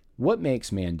 What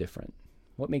makes man different?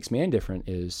 What makes man different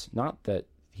is not that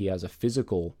he has a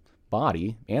physical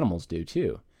body. Animals do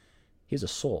too. He has a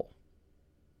soul.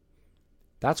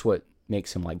 That's what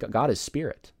makes him like God. God is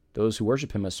spirit. Those who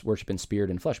worship him must worship in spirit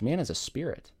and flesh. Man is a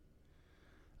spirit,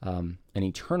 an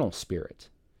eternal spirit.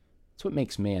 That's what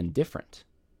makes man different.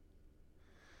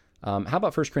 How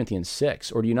about 1 Corinthians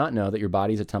 6? Or do you not know that your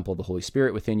body is a temple of the Holy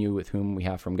Spirit within you, with whom we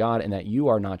have from God, and that you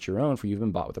are not your own, for you've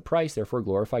been bought with a price, therefore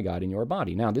glorify God in your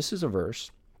body. Now, this is a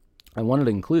verse. I wanted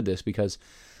to include this because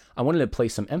I wanted to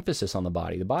place some emphasis on the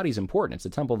body. The body is important. It's the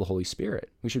temple of the Holy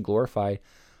Spirit. We should glorify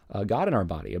God in our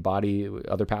body. A body,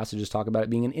 other passages talk about it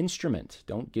being an instrument.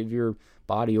 Don't give your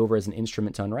body over as an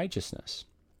instrument to unrighteousness.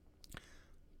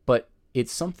 But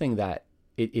it's something that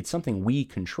it's something we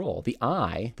control. The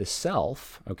I, the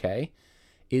self, okay,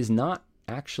 is not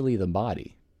actually the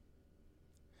body.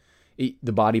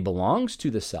 The body belongs to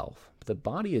the self, but the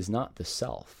body is not the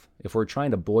self. If we're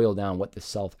trying to boil down what the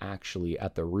self actually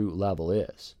at the root level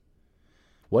is.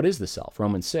 What is the self?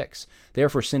 Romans 6.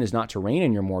 Therefore, sin is not to reign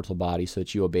in your mortal body so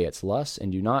that you obey its lusts,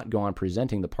 and do not go on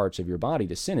presenting the parts of your body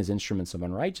to sin as instruments of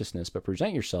unrighteousness, but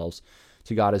present yourselves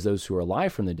to God as those who are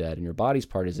alive from the dead, and your body's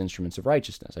part as instruments of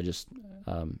righteousness. I just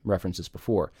referenced this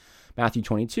before. Matthew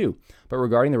 22. But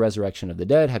regarding the resurrection of the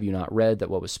dead, have you not read that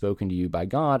what was spoken to you by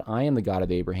God, I am the God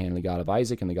of Abraham, and the God of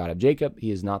Isaac, and the God of Jacob.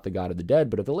 He is not the God of the dead,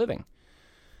 but of the living.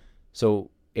 So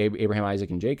Abraham, Isaac,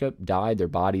 and Jacob died, their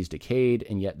bodies decayed,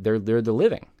 and yet they're the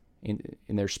living. In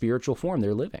their spiritual form,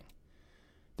 they're living.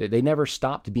 They never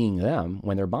stopped being them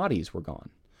when their bodies were gone.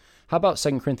 How about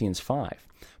 2 Corinthians 5?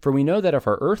 For we know that if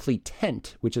our earthly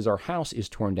tent, which is our house, is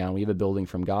torn down, we have a building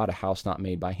from God, a house not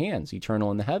made by hands, eternal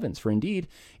in the heavens. For indeed,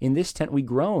 in this tent we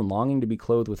groan, longing to be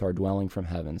clothed with our dwelling from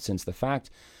heaven, since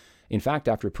in fact,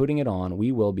 after putting it on,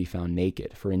 we will be found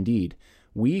naked. For indeed,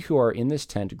 we who are in this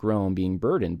tent groan, being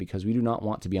burdened, because we do not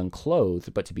want to be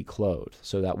unclothed, but to be clothed,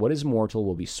 so that what is mortal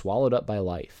will be swallowed up by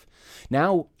life.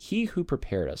 Now, he who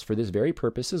prepared us for this very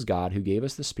purpose is God, who gave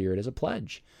us the Spirit as a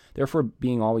pledge. Therefore,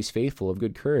 being always faithful, of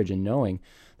good courage, and knowing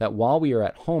that while we are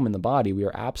at home in the body, we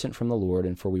are absent from the Lord,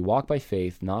 and for we walk by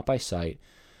faith, not by sight.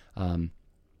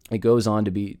 It goes on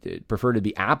to prefer to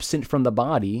be absent from the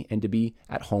body and to be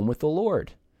at home with the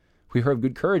Lord. We are of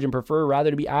good courage and prefer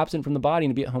rather to be absent from the body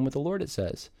and to be at home with the Lord, it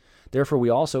says. Therefore, we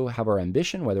also have our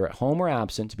ambition, whether at home or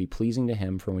absent, to be pleasing to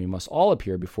him, for we must all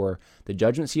appear before the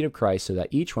judgment seat of Christ, so that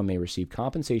each one may receive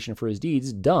compensation for his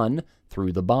deeds done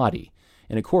through the body,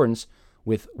 in accordance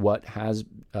with what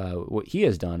he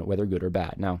has done, whether good or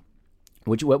bad. Now,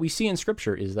 what we see in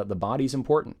Scripture is that the body is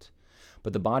important,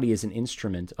 but the body is an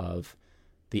instrument of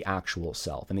the actual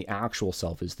self, and the actual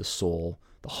self is the soul,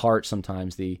 the heart,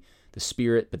 sometimes the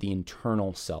spirit, but the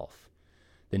internal self,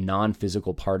 the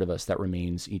non-physical part of us that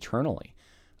remains eternally.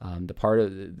 The part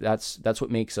of that's what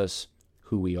makes us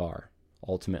who we are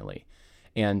ultimately,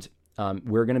 and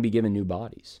we're going to be given new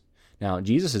bodies. Now,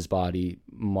 Jesus's body,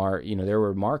 there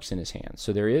were marks in his hands,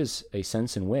 so there is a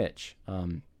sense in which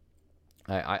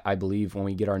I believe when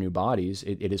we get our new bodies,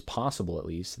 it is possible at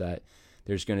least that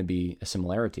there's going to be a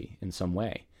similarity in some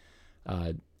way.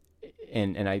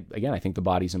 And I think the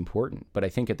body's important, but I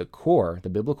think at the core, the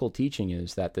biblical teaching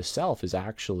is that the self is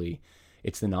actually,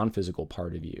 it's the non-physical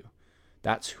part of you.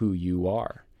 That's who you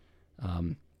are.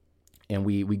 And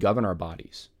we govern our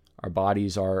bodies. Our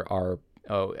bodies are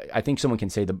I think someone can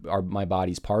say my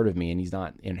body's part of me, and he's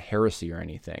not in heresy or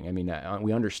anything. I mean,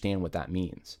 we understand what that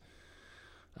means.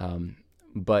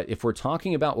 But if we're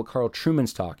talking about what Carl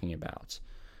Trueman's talking about,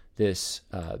 this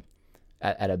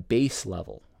at a base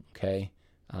level, okay,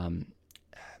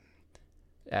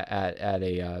 at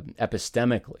a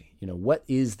epistemically, what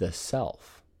is the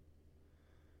self?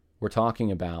 We're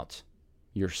talking about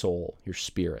your soul, your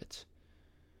spirit.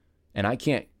 And I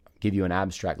can't give you an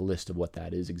abstract list of what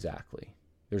that is exactly.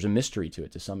 There's a mystery to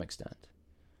it to some extent,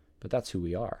 but that's who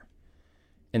we are.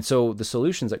 And so the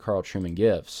solutions that Carl Trueman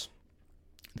gives,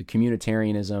 the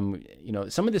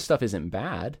communitarianism, some of this stuff isn't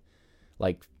bad,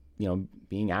 like,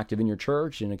 being active in your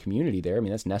church, in a community there. I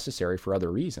mean, that's necessary for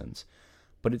other reasons,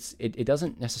 but it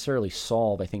doesn't necessarily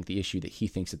solve, I think, the issue that he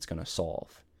thinks it's going to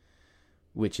solve,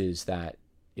 which is that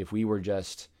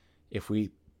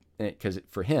because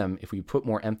for him, if we put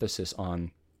more emphasis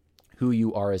on who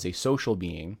you are as a social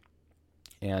being,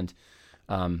 and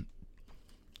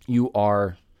you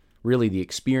are really the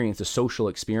social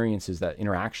experiences, that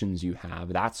interactions you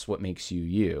have, that's what makes you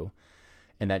you,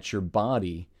 and that your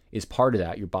body is part of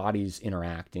that. Your body's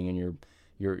interacting, and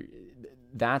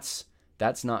that's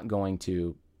not going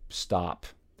to stop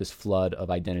this flood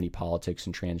of identity politics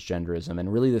and transgenderism,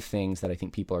 and really the things that I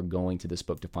think people are going to this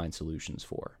book to find solutions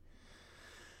for.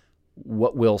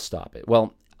 What will stop it?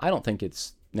 Well, I don't think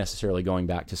it's necessarily going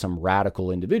back to some radical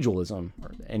individualism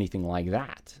or anything like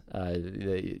that.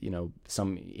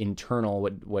 Some internal,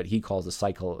 what he calls the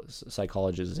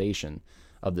psychologization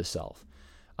of the self.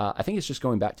 I think it's just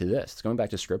going back to this. It's going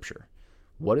back to Scripture.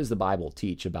 What does the Bible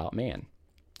teach about man?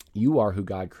 You are who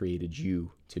God created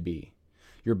you to be.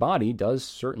 Your body does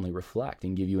certainly reflect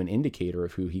and give you an indicator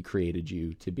of who he created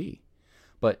you to be.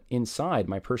 But inside,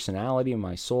 my personality and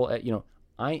my soul,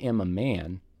 I am a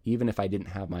man even if I didn't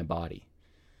have my body.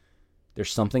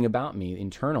 There's something about me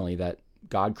internally that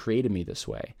God created me this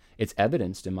way. It's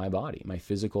evidenced in my body, my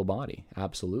physical body,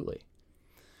 absolutely.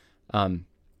 But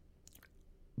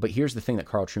here's the thing that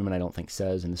Carl Trueman I don't think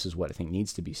says, and this is what I think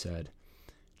needs to be said.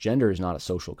 Gender is not a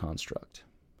social construct,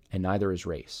 and neither is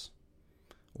race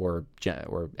or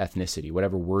ethnicity,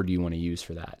 whatever word you want to use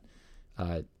for that.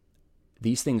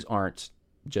 These things aren't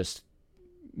just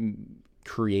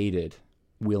created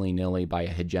willy-nilly by a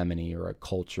hegemony or a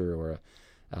culture or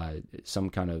some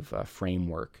kind of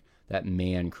framework that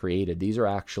man created. These are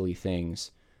actually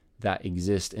things that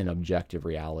exist in objective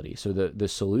reality. So the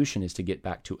solution is to get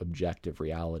back to objective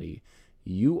reality.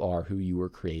 You are who you were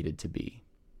created to be.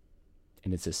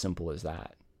 And it's as simple as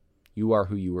that. You are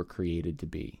who you were created to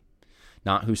be.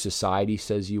 Not who society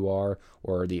says you are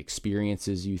or the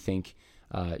experiences you think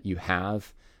you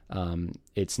have.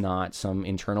 It's not some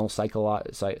internal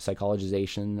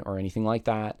psychologization or anything like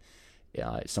that.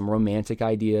 Some romantic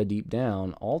idea deep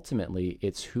down. Ultimately,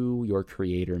 it's who your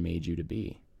creator made you to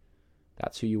be.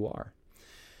 That's who you are.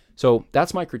 So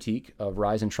that's my critique of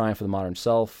Rise and Triumph of the Modern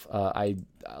Self. Like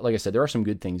I said, there are some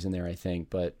good things in there, I think,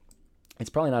 but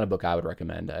it's probably not a book I would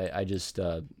recommend. I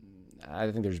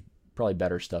think there's probably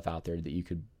better stuff out there that you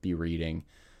could be reading.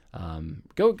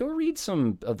 Go read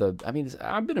some of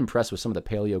I've been impressed with some of the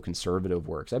paleo-conservative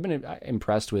works. I've been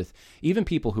impressed with even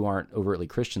people who aren't overtly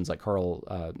Christians, like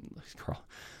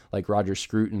like Roger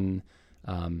Scruton,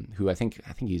 who I think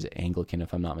he's Anglican,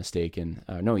 if I'm not mistaken.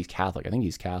 No, he's Catholic. I think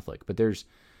he's Catholic. But there's,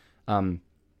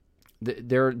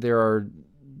 there are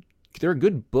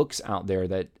good books out there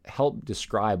that help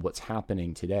describe what's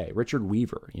happening today. Richard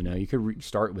Weaver, you could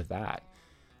start with that.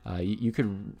 You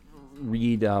could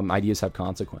read Ideas Have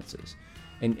Consequences,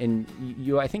 and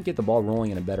you I think get the ball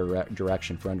rolling in a better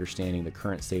direction for understanding the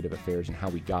current state of affairs and how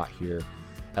we got here,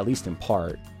 at least in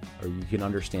part, or you can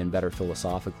understand better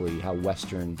philosophically how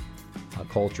Western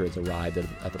culture has arrived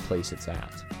at the place it's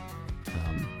at.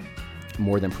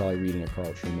 More than probably reading a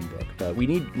Carl Trueman book, but we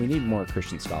need more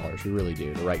Christian scholars. We really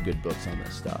do, to write good books on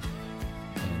this stuff.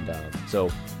 And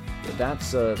so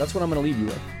that's what I'm going to leave you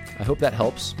with. I hope that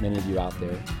helps many of you out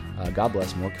there. God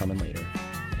bless. More coming later.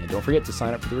 And don't forget to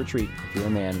sign up for the retreat if you're a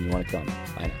man and you want to come.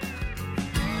 Bye now.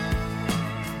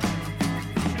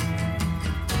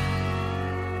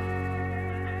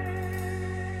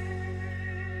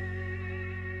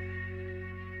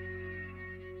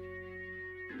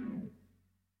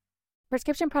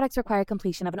 Prescription products require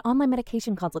completion of an online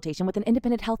medication consultation with an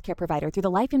independent healthcare provider through the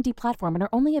LifeMD platform and are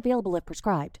only available if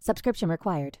prescribed. Subscription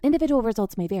required. Individual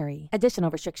results may vary.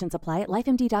 Additional restrictions apply at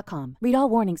lifemd.com. Read all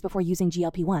warnings before using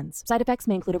GLP-1s. Side effects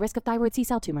may include a risk of thyroid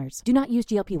C-cell tumors. Do not use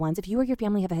GLP-1s if you or your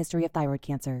family have a history of thyroid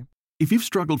cancer. If you've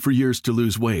struggled for years to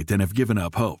lose weight and have given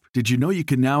up hope, did you know you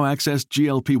can now access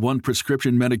GLP-1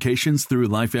 prescription medications through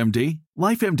LifeMD?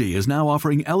 LifeMD is now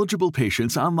offering eligible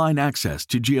patients online access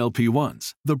to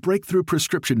GLP-1s, the breakthrough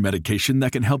prescription medication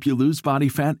that can help you lose body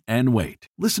fat and weight.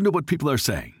 Listen to what people are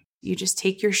saying. You just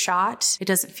take your shot. It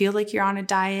doesn't feel like you're on a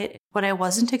diet. What I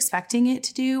wasn't expecting it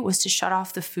to do was to shut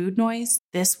off the food noise.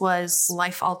 This was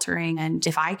life-altering, and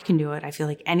if I can do it, I feel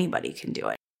like anybody can do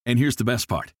it. And here's the best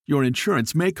part. Your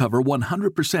insurance may cover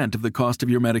 100% of the cost of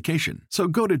your medication. So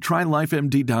go to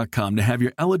TryLifeMD.com to have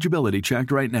your eligibility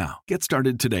checked right now. Get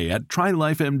started today at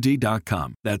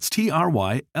TryLifeMD.com. That's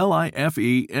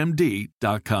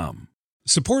TryLifeMD.com.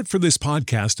 Support for this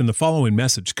podcast and the following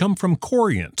message come from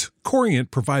Corient. Corient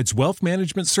provides wealth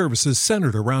management services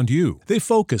centered around you. They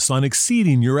focus on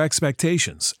exceeding your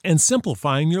expectations and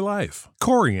simplifying your life.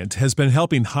 Corient has been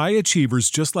helping high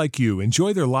achievers just like you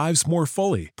enjoy their lives more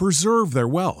fully, preserve their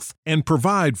wealth, and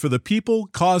provide for the people,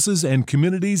 causes, and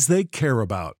communities they care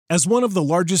about. As one of the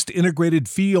largest integrated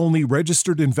fee-only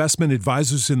registered investment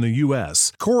advisors in the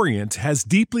U.S., Corient has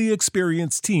deeply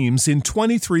experienced teams in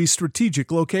 23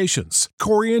 strategic locations.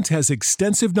 Corient has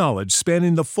extensive knowledge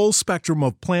spanning the full spectrum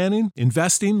of planning,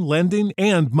 investing, lending,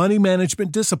 and money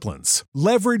management disciplines.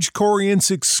 Leverage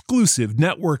Corient's exclusive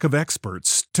network of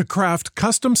experts to craft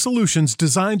custom solutions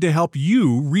designed to help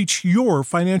you reach your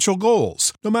financial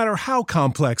goals, no matter how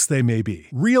complex they may be.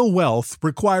 Real wealth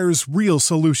requires real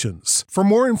solutions. For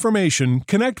more information,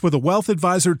 connect with a wealth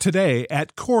advisor today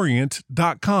at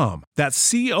Corient.com.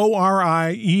 That's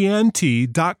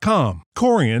Corient.com.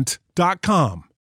 Corient.com.